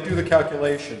 Well, if they do the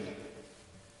calculation,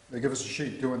 they give us a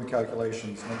sheet doing the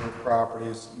calculations, number of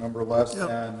properties, number less Yep.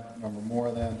 than, number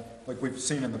more than, like we've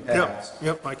seen in the past.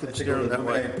 Yep, I could think steer it it would that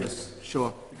way. eliminate this,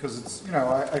 Sure. because it's,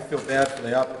 I feel bad for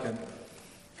the applicant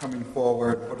coming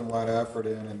forward, putting a lot of effort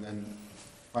in, and then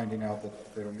finding out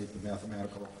that they don't meet the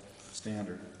mathematical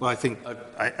standard. Well, I think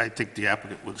the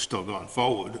applicant would have still gone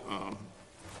forward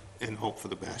and hope for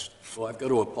the best. Well, I've got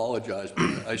to apologize,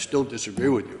 but I still disagree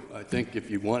with you. I think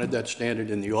if you wanted that standard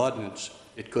in the ordinance,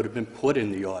 it could have been put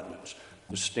in the ordinance.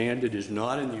 The standard is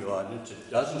not in the ordinance.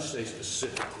 It doesn't say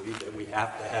specifically that we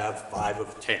have to have 5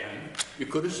 of 10. You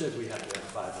could have said we have to have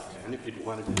 5 of 10 if you'd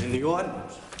wanted it in the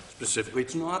ordinance. Specifically,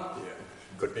 it's not there.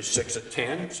 It could be 6 of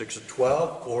 10, 6 of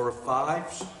 12, 4 of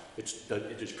 5s.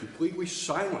 It is completely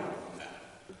silent on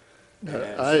that.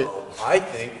 And so I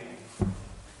think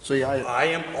I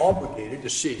am obligated to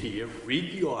sit here,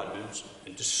 read the ordinance,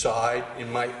 and decide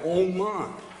in my own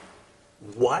mind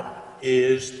what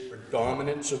is the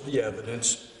predominance of the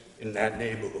evidence in that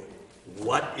neighborhood.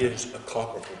 What is a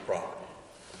comparable property?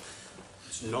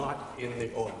 It's not in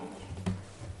the ordinance.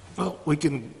 Well, we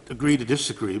can agree to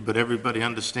disagree, but everybody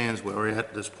understands where we're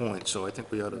at this point, so I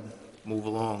think we ought to move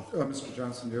along. Mr.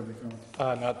 Johnson, do you have any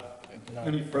comments? Not,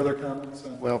 Any further comments?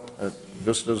 Well,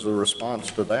 just as a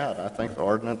response to that, I think the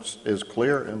ordinance is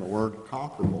clear in the word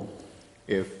comparable.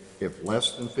 If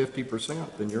less than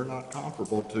 50%, then you're not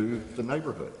comparable to the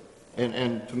neighborhood.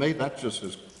 And to me, that's just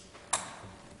as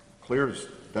clear as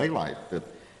daylight,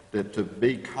 that to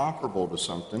be comparable to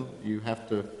something, you have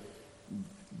to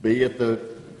be at the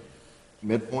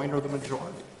midpoint or the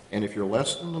majority. And if you're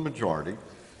less than the majority,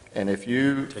 and if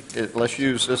you, let's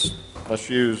use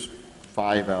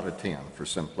 5 out of 10 for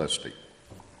simplicity.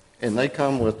 And they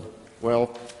come with, well,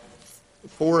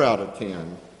 4 out of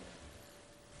 10,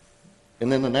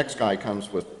 and then the next guy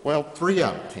comes with, well, 3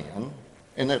 out of 10,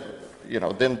 and then,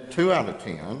 then 2 out of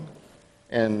 10,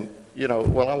 and,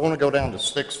 well, I want to go down to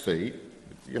 6 feet.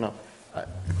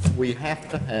 We have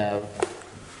to have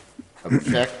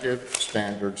objective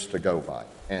standards to go by.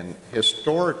 And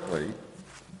historically,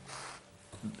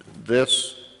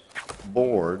 this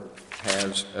board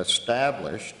has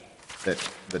established that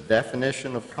the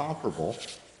definition of comparable,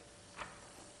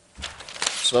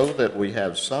 so that we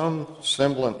have some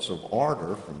semblance of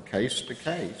order from case to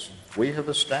case, we have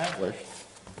established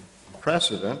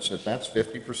precedents that that's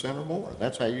 50% or more.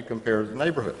 That's how you compare the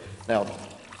neighborhood. Now,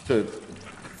 to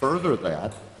further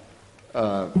that,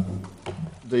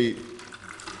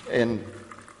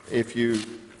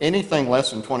 anything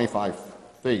less than 25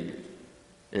 feet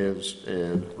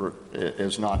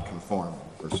is not conforming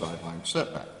for sideline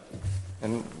setback.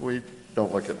 And we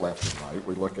don't look at left and right,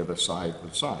 we look at a side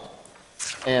with side.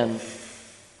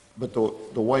 But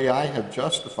the way I have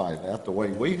justified that, the way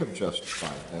we have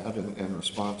justified that in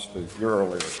response to your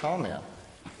earlier comment,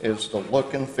 is the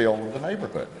look and feel of the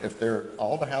neighborhood. If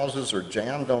all the houses are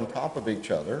jammed on top of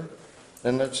each other,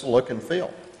 then that's the look and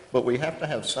feel. But we have to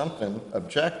have something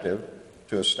objective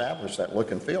to establish that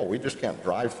look and feel. We just can't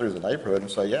drive through the neighborhood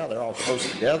and say, yeah, they're all close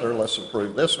together, let's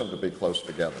approve this one to be close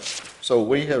together. So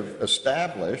we have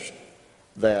established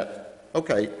that,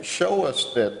 okay, show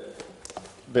us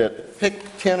that pick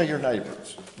 10 of your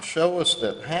neighbors. Show us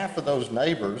that half of those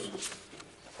neighbors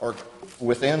are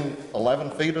within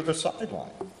 11 feet of the sideline.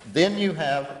 Then you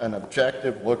have an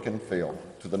objective look and feel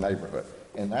to the neighborhood.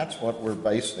 And that's what we're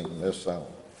basing this on.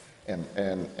 And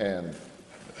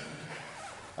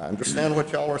I understand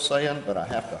what y'all are saying, but I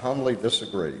have to humbly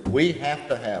disagree. We have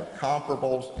to have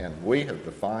comparables, and we have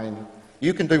defined,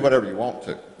 you can do whatever you want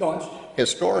to.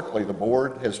 Historically, the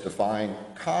board has defined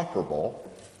comparable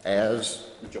as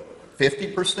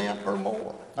 50% or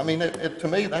more. I mean, to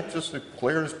me, that's just as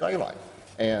clear as daylight.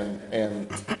 And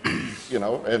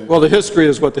Well, the history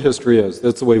is what the history is.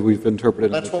 That's the way we've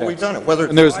interpreted it. That's what we've done it.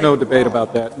 And there's no debate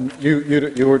about that.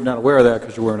 You were not aware of that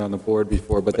because you weren't on the board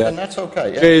before, but and that's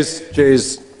okay.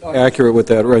 Jay's accurate with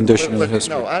that rendition of the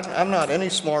history. No, I'm not any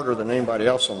smarter than anybody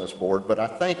else on this board, but I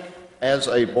think as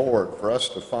a board, for us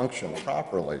to function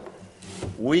properly,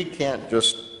 we can't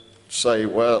just say,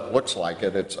 well, it looks like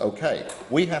it, it's okay.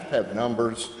 We have to have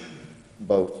numbers,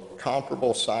 both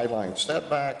comparable sideline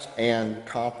setbacks and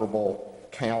comparable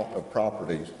count of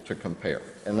properties to compare.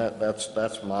 And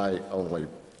that's my only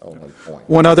point.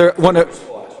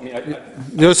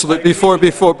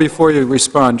 Before you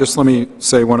respond, just let me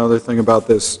say one other thing about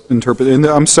this and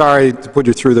I'm sorry to put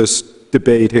you through this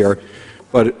debate here,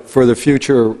 but for the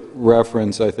future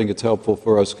reference, I think it's helpful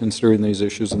for us considering these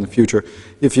issues in the future.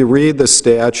 If you read the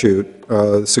statute,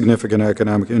 significant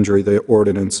economic injury, the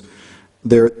ordinance,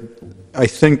 I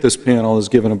think this panel is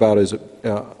given about as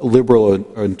liberal an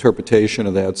interpretation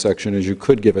of that section as you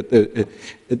could give it.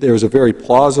 There's a very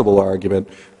plausible argument,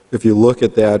 if you look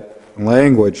at that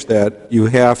language, that you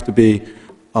have to be,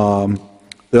 the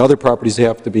other properties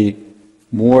have to be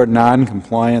more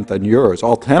non-compliant than yours,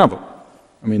 all 10 of them.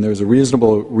 I mean, there's a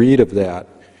reasonable read of that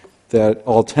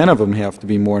all 10 of them have to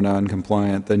be more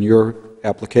non-compliant than your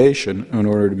application in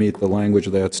order to meet the language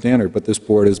of that standard. But this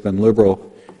board has been liberal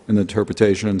in the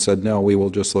interpretation and said, no, we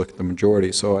will just look at the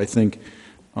majority. So I think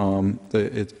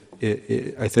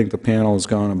I think the panel has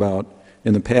gone about,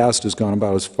 in the past, has gone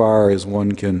about as far as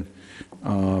one can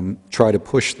try to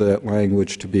push that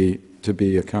language to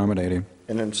be accommodating.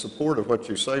 And in support of what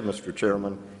you say, Mr.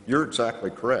 Chairman, you're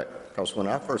exactly correct. Because when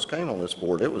I first came on this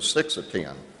board, it was 6 of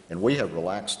 10, and we have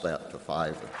relaxed that to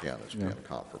 5 of 10 as being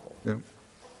comparable. Yeah.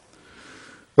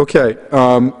 Okay.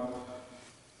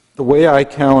 The way I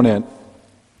count it,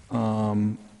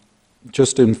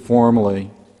 just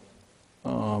informally,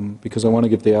 because I want to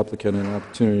give the applicant an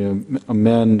opportunity to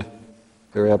amend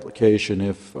their application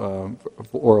if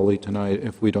orally tonight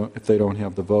if they don't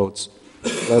have the votes.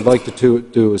 What I'd like to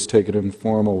do is take an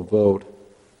informal vote,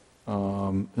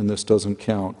 and this doesn't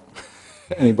count.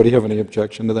 Anybody have any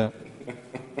objection to that?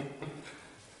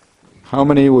 How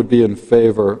many would be in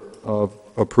favor of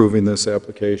approving this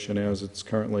application as it's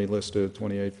currently listed at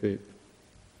 28 feet?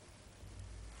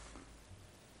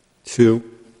 2?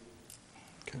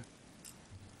 Okay.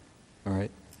 All right.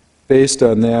 Based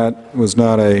on that, it was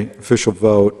not an official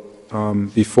vote.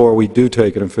 Before we do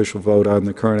take an official vote on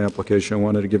the current application, I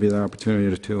wanted to give you the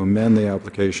opportunity to amend the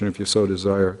application if you so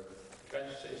desire. Can I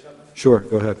just say something? Sure,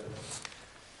 go ahead.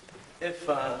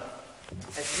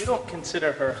 If you don't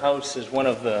consider her house as one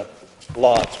of the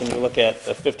lots, when you look at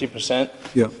the 50%,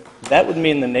 Yeah. that would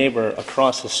mean the neighbor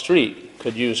across the street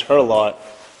could use her lot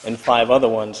and 5 other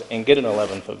ones and get an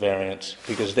 11-foot variance,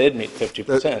 because they'd meet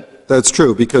 50%. That's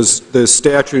true, because the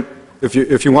statute,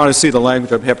 if you want to see the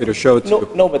language, I'm happy to show it to you.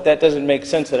 No, but that doesn't make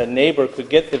sense that a neighbor could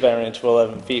get the variance for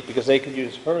 11 feet, because they could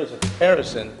use her as a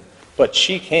comparison, but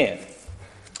she can't.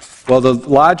 Well, the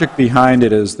logic behind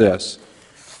it is this,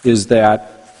 is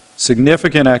that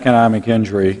significant economic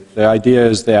injury, the idea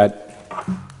is that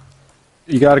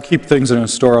you got to keep things in a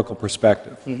historical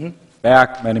perspective.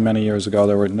 Back many, many years ago,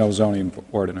 there were no zoning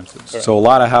ordinances. Correct. So a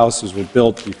lot of houses were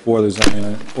built before the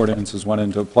zoning ordinances went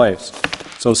into place.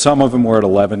 So some of them were at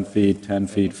 11 feet, 10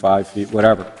 feet, 5 feet,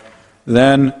 whatever.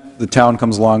 Then the town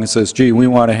comes along and says, gee, we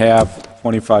want to have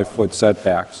 25-foot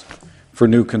setbacks for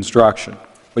new construction.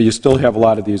 But you still have a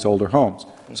lot of these older homes.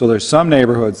 So there's some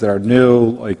neighborhoods that are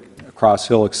new, like Cross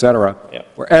Hill, et cetera, Yeah.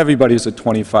 where everybody's at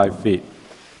 25 feet.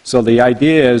 So the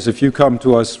idea is if you come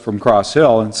to us from Cross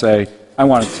Hill and say, I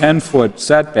want a 10-foot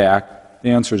setback, the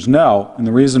answer is no. And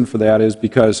the reason for that is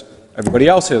because everybody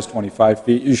else has 25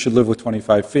 feet, you should live with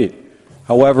 25 feet.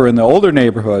 However, in the older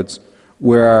neighborhoods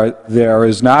where there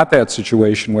is not that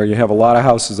situation, where you have a lot of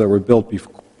houses that were built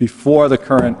before the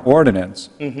current ordinance,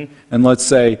 and let's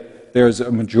say there's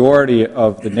a majority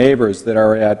of the neighbors that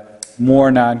are at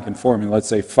more non-conforming, let's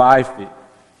say 5 feet.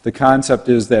 The concept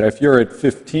is that if you're at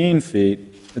 15 feet,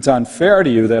 it's unfair to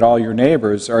you that all your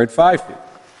neighbors are at 5 feet.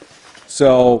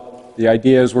 So the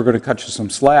idea is we're going to cut you some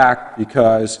slack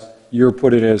because you're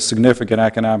putting a significant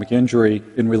economic injury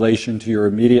in relation to your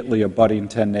immediately abutting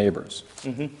 10 neighbors.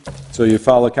 So you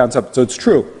follow the concept. So it's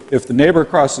true. If the neighbor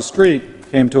across the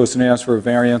street came to us and asked for a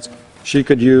variance, she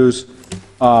could use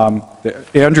the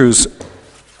Andrews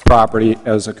property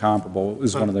as a comparable,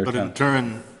 is one of their But in tenants.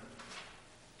 turn,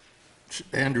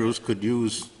 Andrews could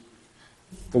use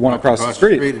The one across the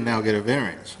street. and now get a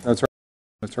variance, That's right.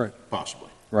 That's right. possibly.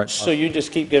 Right. So you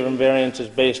just keep giving variances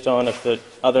based on if the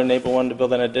other neighbor wanted to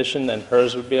build an addition, then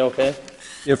hers would be okay?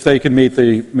 If they can meet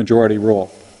the majority rule.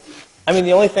 I mean,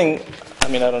 the only thing, I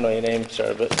mean, I don't know your name,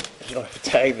 sir, but you don't have to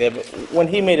tag there, but when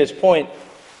he made his point,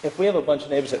 if we have a bunch of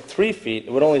neighbors at 3 feet,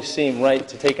 it would only seem right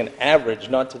to take an average,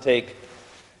 not to take,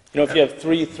 you know, if you have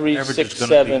 3, 6,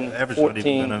 7,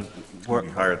 14. Work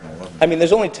higher than 11. I mean,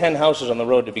 there's only 10 houses on the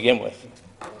road to begin with.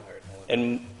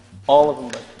 And all of them,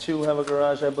 but 2 have a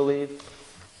garage, I believe.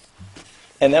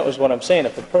 And that was what I'm saying.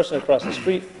 If the person across the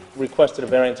street requested a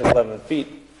variance of 11 feet,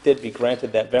 they'd be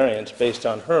granted that variance based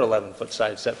on her 11-foot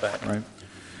side setback. Right.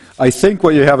 I think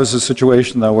what you have is a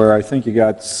situation, though, where I think you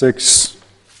got 5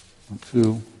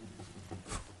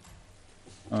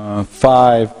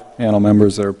 panel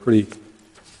members that are pretty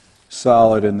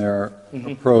solid in their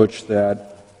approach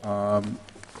that the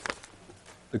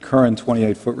current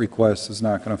 28-foot request is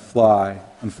not going to fly.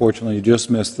 Unfortunately, you just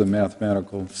missed the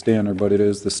mathematical standard, but it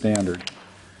is the standard.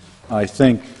 I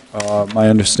think my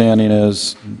understanding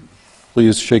is,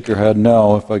 please shake your head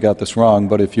no if I got this wrong,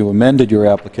 but if you amended your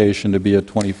application to be a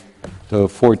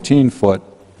 14-foot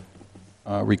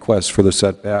request for the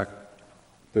setback,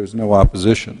 there's no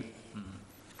opposition.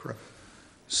 Correct.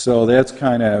 So that's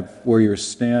kind of where you're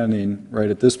standing right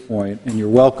at this point, and you're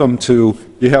welcome to,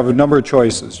 you have a number of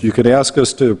choices. You could ask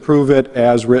us to approve it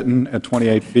as written at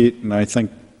 28 feet, and I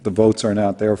think the votes are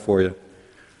not there for you.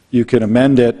 You can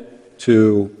amend it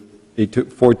to a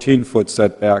 14-foot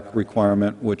setback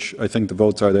requirement, which I think the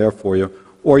votes are there for you,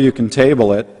 or you can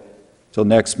table it till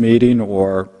next meeting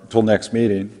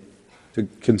to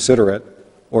consider it,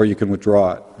 or you can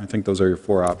withdraw it. I think those are your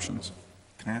 4 options.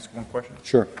 Can I ask one question?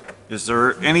 Sure. Is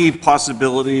there any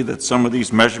possibility that some of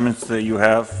these measurements that you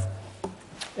have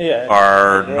Yeah.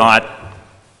 are not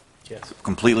Yes.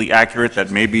 completely accurate, that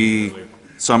maybe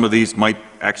some of these might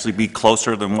actually be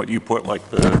closer than what you put, like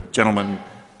the gentleman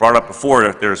brought up before,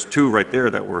 that there's 2 right there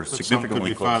that were But some could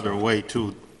significantly be farther closer? away,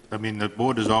 too. I mean, the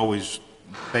board has always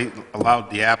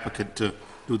allowed the applicant to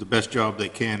do the best job they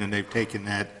can, and they've taken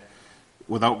that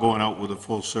without going out with a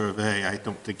full survey. I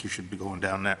don't think you should be going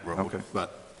down that road. Okay.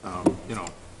 But, you know,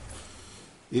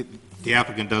 the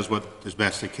applicant does what as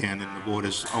best they can, and the board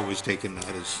has always taken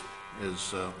that as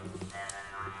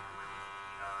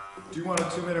Do you want a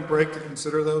 2-minute break to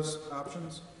consider those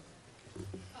options?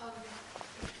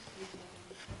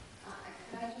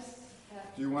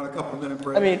 Do you want a couple-minute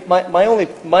break? I mean, my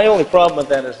only problem with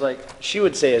that is like, she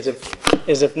would say is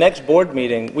if next board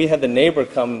meeting, we had the neighbor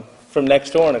come from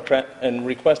next door and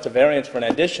request a variance for an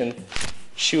addition,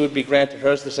 she would be granted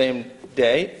hers the same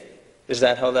day? Is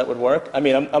that how that would work? I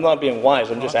mean, I'm not being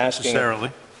wise, I'm just Not asking. necessarily.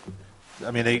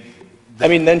 I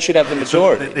mean, Then she'd have the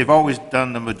majority. they've always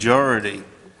done the majority,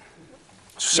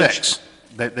 6.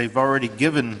 They've already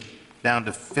given down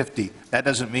to 50. That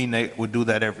doesn't mean they would do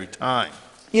that every time.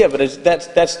 Yeah, but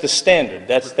that's the standard,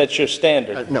 that's your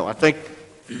standard. No, I think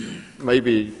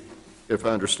maybe, if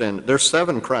I understand, there's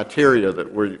 7 criteria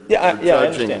that we're I judging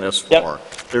understand. this Yep. for.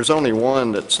 There's only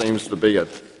one that seems to be a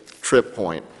trip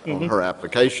point on her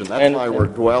application. That's And- why we're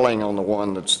dwelling on the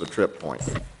one that's the trip point.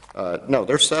 No,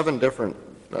 there's 7 different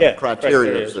Yeah,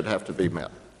 criteria criterias. that have to be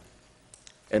met.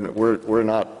 And we're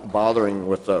not bothering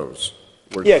with those.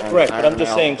 We're Yeah, trying to correct, but I'm iron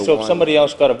just out saying, the so if one- somebody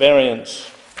else got a variance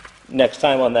next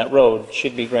time on that road,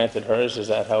 she'd be granted hers, is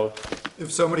that how, If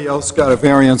somebody else got a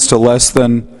variance to less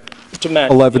than, to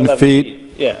match? 11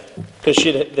 feet? Yeah, because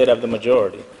they'd have the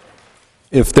majority.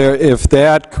 if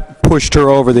that pushed her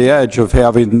over the edge of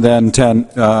having then 10,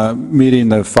 meeting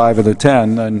the 5 of the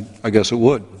 10, then I guess it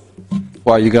would.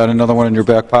 Why, you got another one in your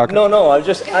back pocket? No, I'm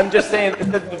just saying,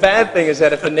 the bad thing is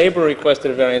that if a neighbor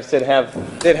requested a variance, they'd have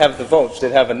the votes,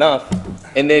 they'd have enough,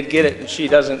 and they'd get it, and she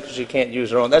doesn't, because she can't use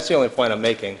her own. That's the only point I'm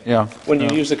making. Yeah, When you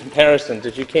yeah. use the comparisons,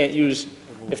 that you can't use,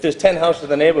 if there's 10 houses in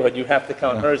the neighborhood, you have to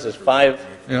count hers as 5,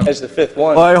 Yeah. as the 5th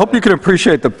one. Well, I hope you can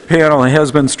appreciate the panel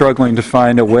has been struggling to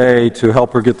find a way to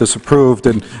help her get this approved,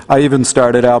 and I even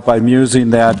started out by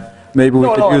musing that maybe we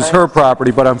could use her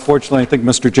property, but unfortunately, I think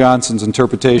Mr. Johnson's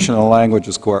interpretation of the language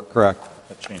is correct.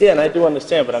 Yeah, and I do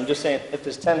understand, but I'm just saying, if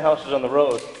there's 10 houses on the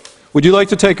road, Would you like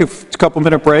to take a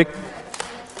couple-minute break?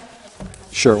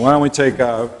 Sure, why don't we take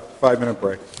a 5-minute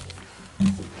break?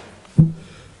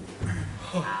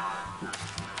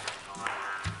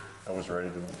 I was ready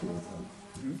to include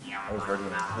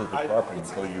the property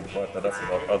until you brought that up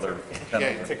about other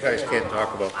tenants. You guys can't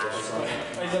talk about this.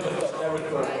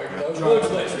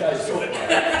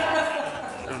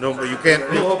 No, but you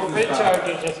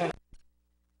can't.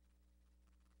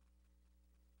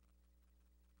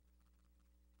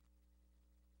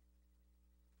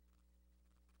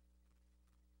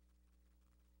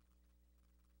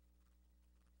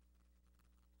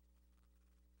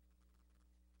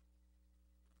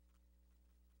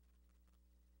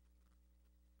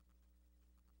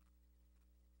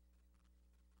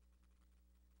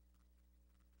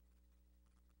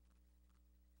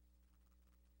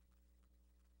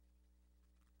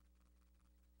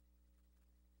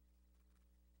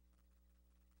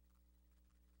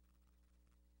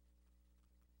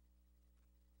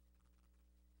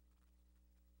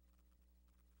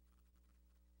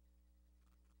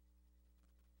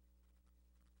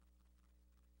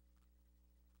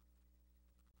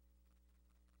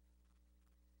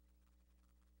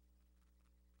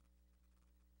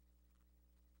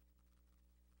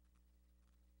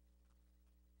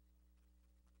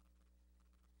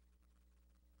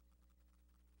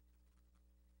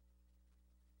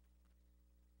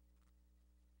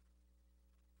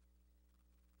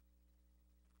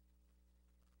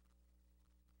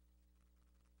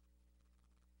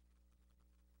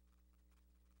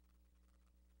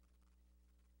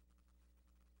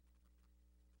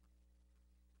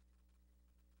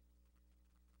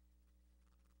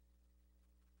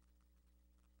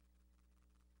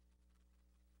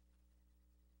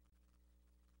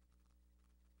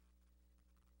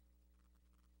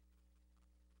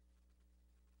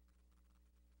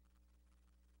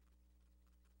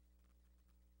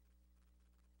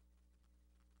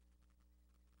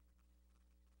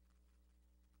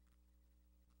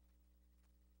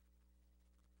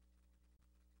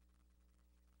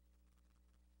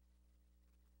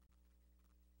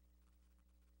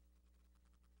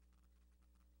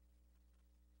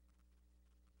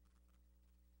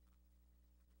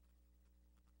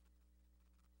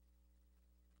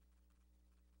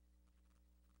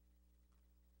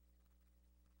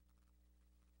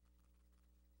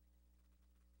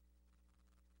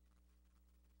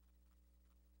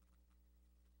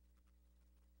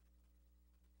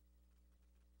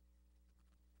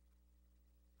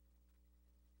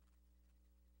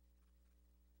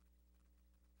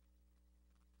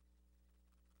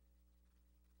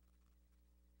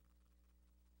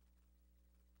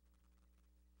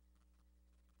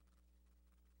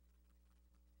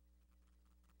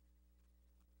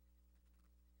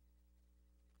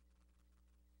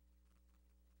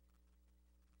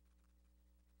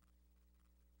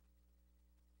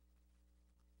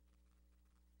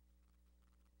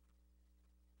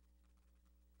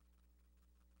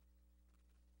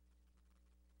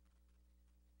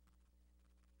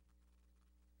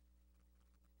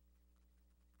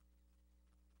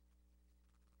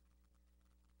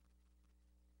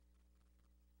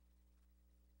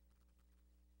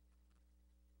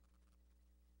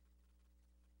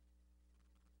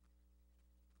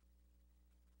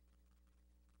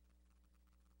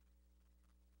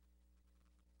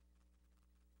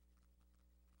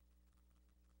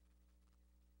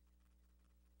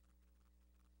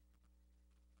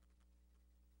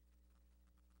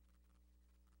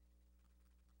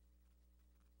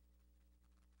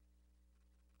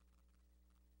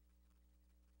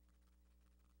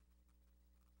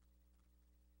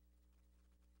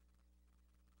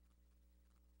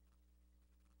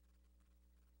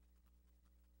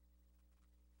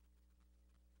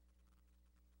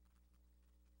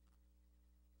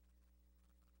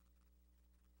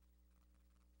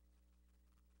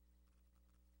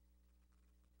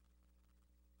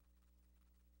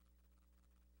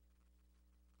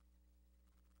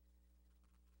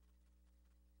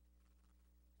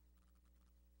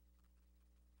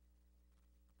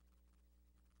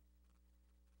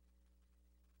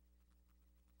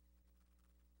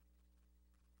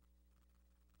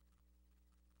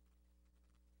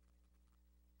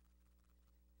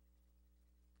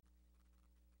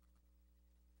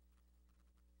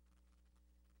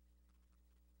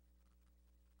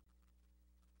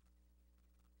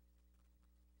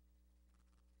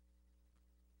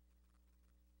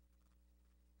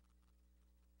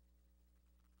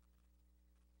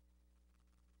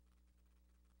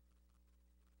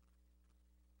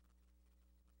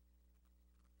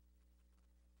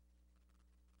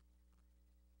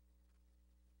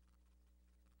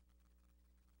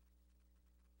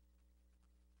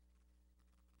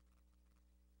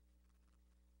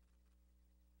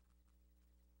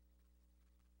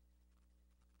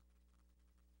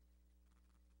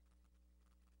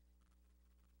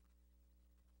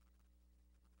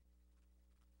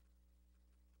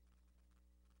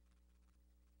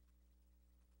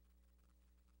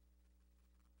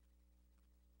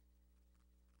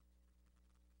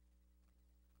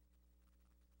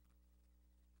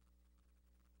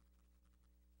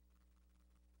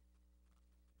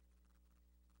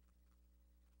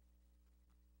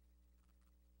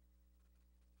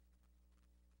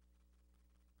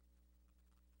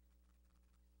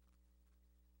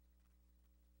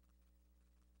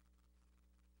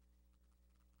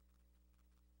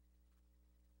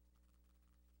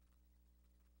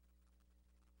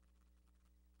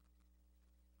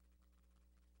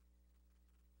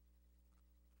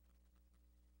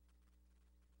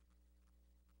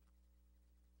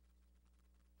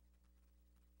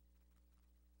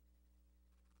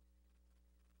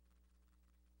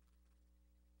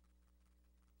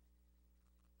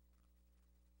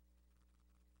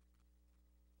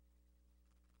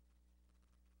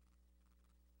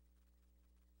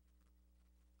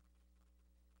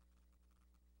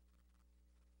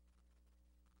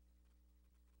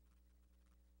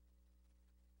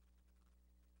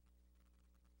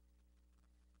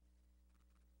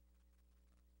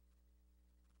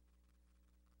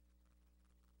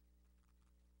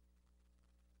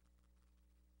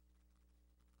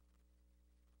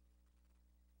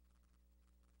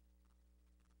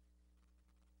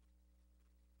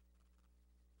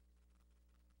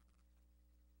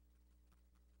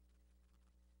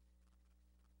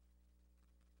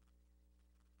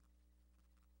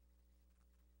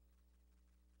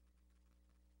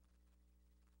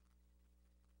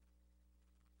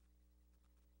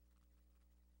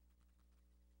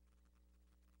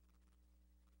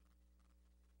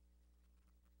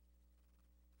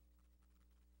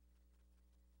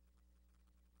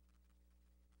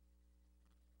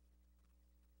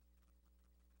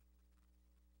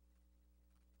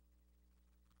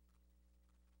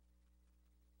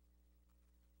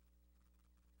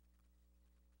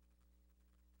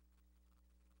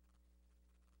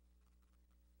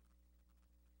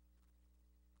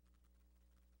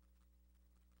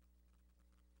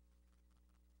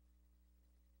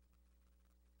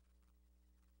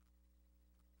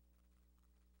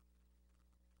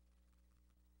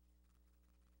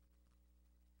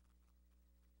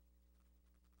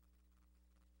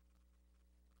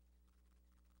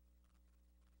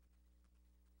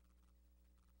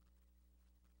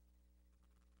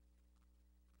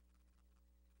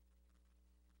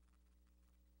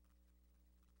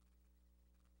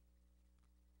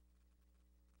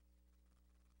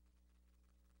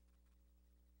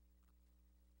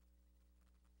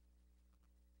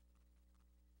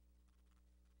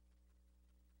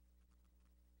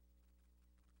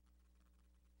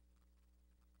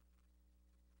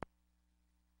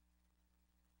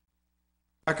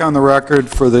 Back on the record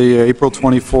for the April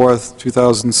 24th,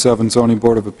 2007 Zoning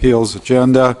Board of Appeals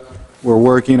agenda. We're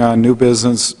working on new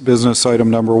business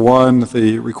item number 1,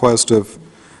 the request of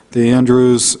the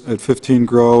Andrews at 15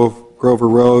 Grover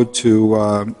Road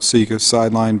to seek a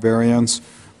sideline variance.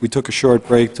 We took a short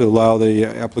break to allow the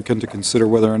applicant to consider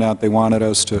whether or not they wanted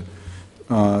us to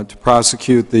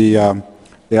prosecute the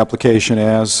application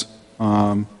as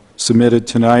submitted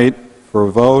tonight for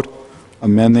a vote,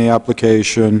 amend the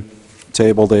application,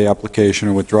 table the application,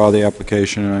 or withdraw the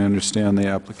application. And I understand the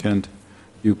applicant,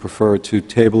 you prefer to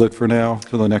table it for now,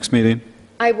 till the next meeting?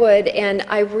 I would, and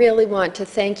I really want to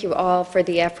thank you all for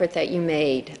the effort that you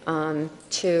made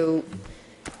to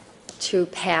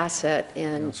pass it,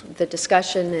 and the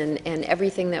discussion and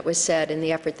everything that was said and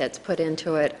the effort that's put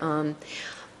into it.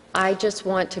 I just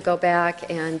want to go back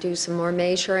and do some more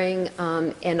measuring,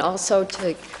 and also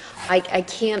I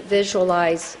can't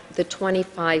visualize the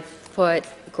 25-foot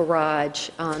garage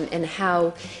and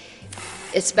how,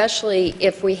 especially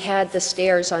if we had the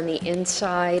stairs on the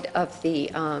inside of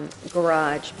the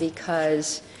garage,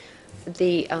 because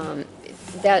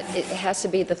that it has to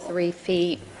be the 3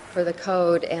 feet for the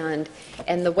code, and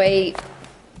the way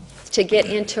to get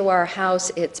into our house,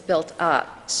 it's built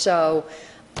up. So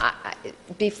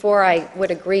before I would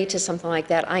agree to something like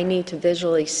that, I need to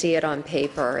visually see it on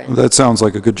paper. And That sounds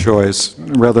like a good choice.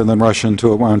 Rather than rush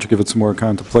into it, why don't you give it some more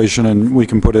contemplation, and we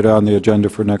can put it on the agenda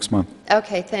for next month.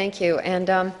 okay, thank you. And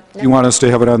You want us to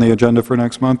have it on the agenda for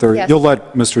next month, or Yes. you'll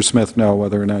let Mr. Smith know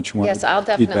whether or not you want yes, I'll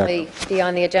feedback? definitely be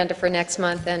on the agenda for next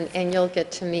month, and you'll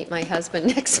get to meet my husband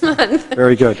next month.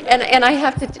 Very good. And I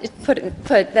have to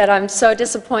put that I'm so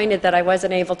disappointed that I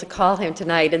wasn't able to call him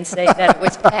tonight and say that it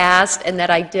was passed and that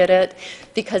I did it,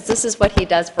 because this is what he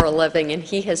does for a living, and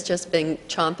he has just been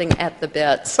chomping at the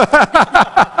bits.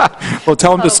 Well,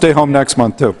 tell him to stay home next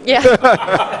month, too. Yeah.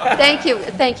 Thank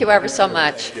you ever so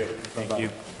much. Thank you.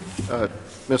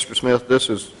 Mr. Smith,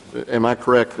 am I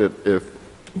correct that if,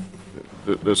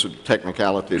 this is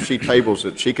technicality, if she tables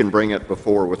it, she can bring it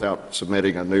before without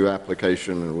submitting a new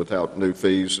application and without new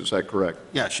fees, is that correct?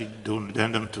 Yeah, she'd do an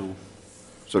addendum to,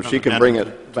 So she can bring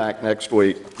it back next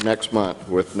month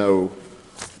with no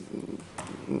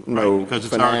right, because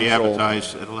it's already financial,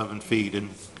 advertised at 11 feet, and,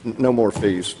 no more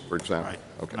fees, for example? right.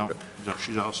 Okay, No, good.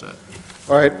 she's all set.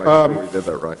 All right. Make sure we did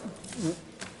that right.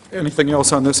 Anything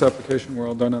else on this application? We're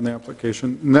all done on the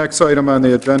application. Next item on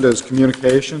the agenda is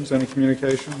communications. Any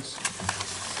communications?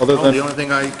 Other No, the than only thing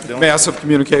massive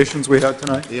communications we had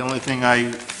tonight? The only thing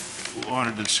I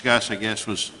wanted to discuss, I guess,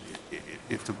 was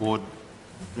if the board,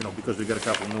 because we got a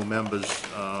couple of new members,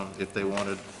 if they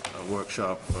wanted a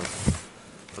workshop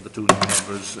for the 2 new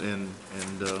members and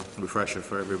refresher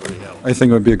for everybody else. I think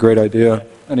it would be a great idea.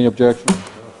 Any objection?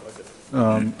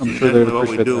 I'm sure they'd Generally, what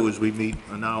we appreciate do that. is we meet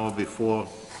an hour before,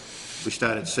 we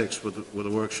start at 6 with a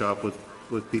workshop with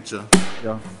pizza,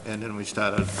 Yeah, and then we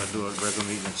start do a regular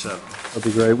meeting at 7. that'd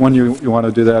be great. When you want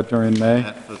to do that, during May?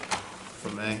 That for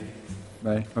May,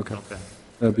 May, okay. okay.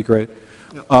 That'd be great.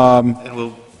 And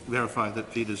we'll verify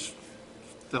that Peter's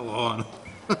still on.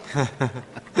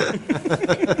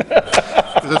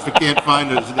 Because if we can't find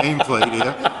his nameplate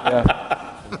here.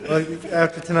 Well,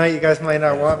 after tonight, you guys might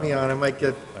not want me on. I might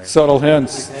get... Subtle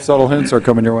hints are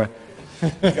coming your way.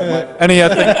 Any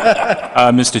other?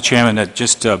 Mr. Chairman, I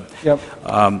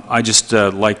just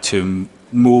like to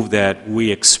move that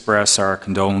we express our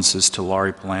condolences to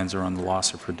Laurie Palanzer on the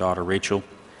loss of her daughter Rachel,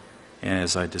 and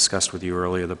as I discussed with you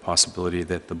earlier, the possibility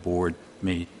that the board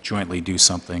may jointly do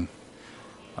something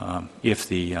if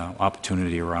the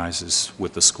opportunity arises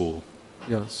with the school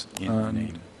Yes. in the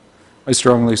name. I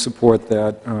strongly support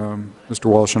that. Mr.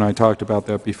 Walsh and I talked about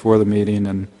that before the meeting,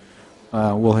 and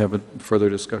we'll have further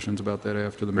discussions about that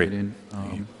after the Great. meeting.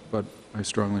 But I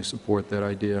strongly support that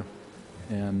idea,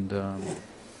 and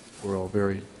we're all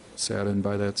very saddened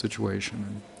by that situation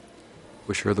and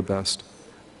wish her the best.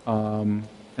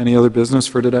 Any other business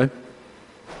for today?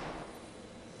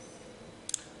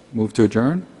 Move to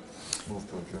adjourn? Move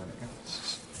to adjourn.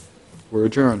 We're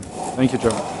adjourned. Thank you,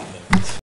 gentlemen.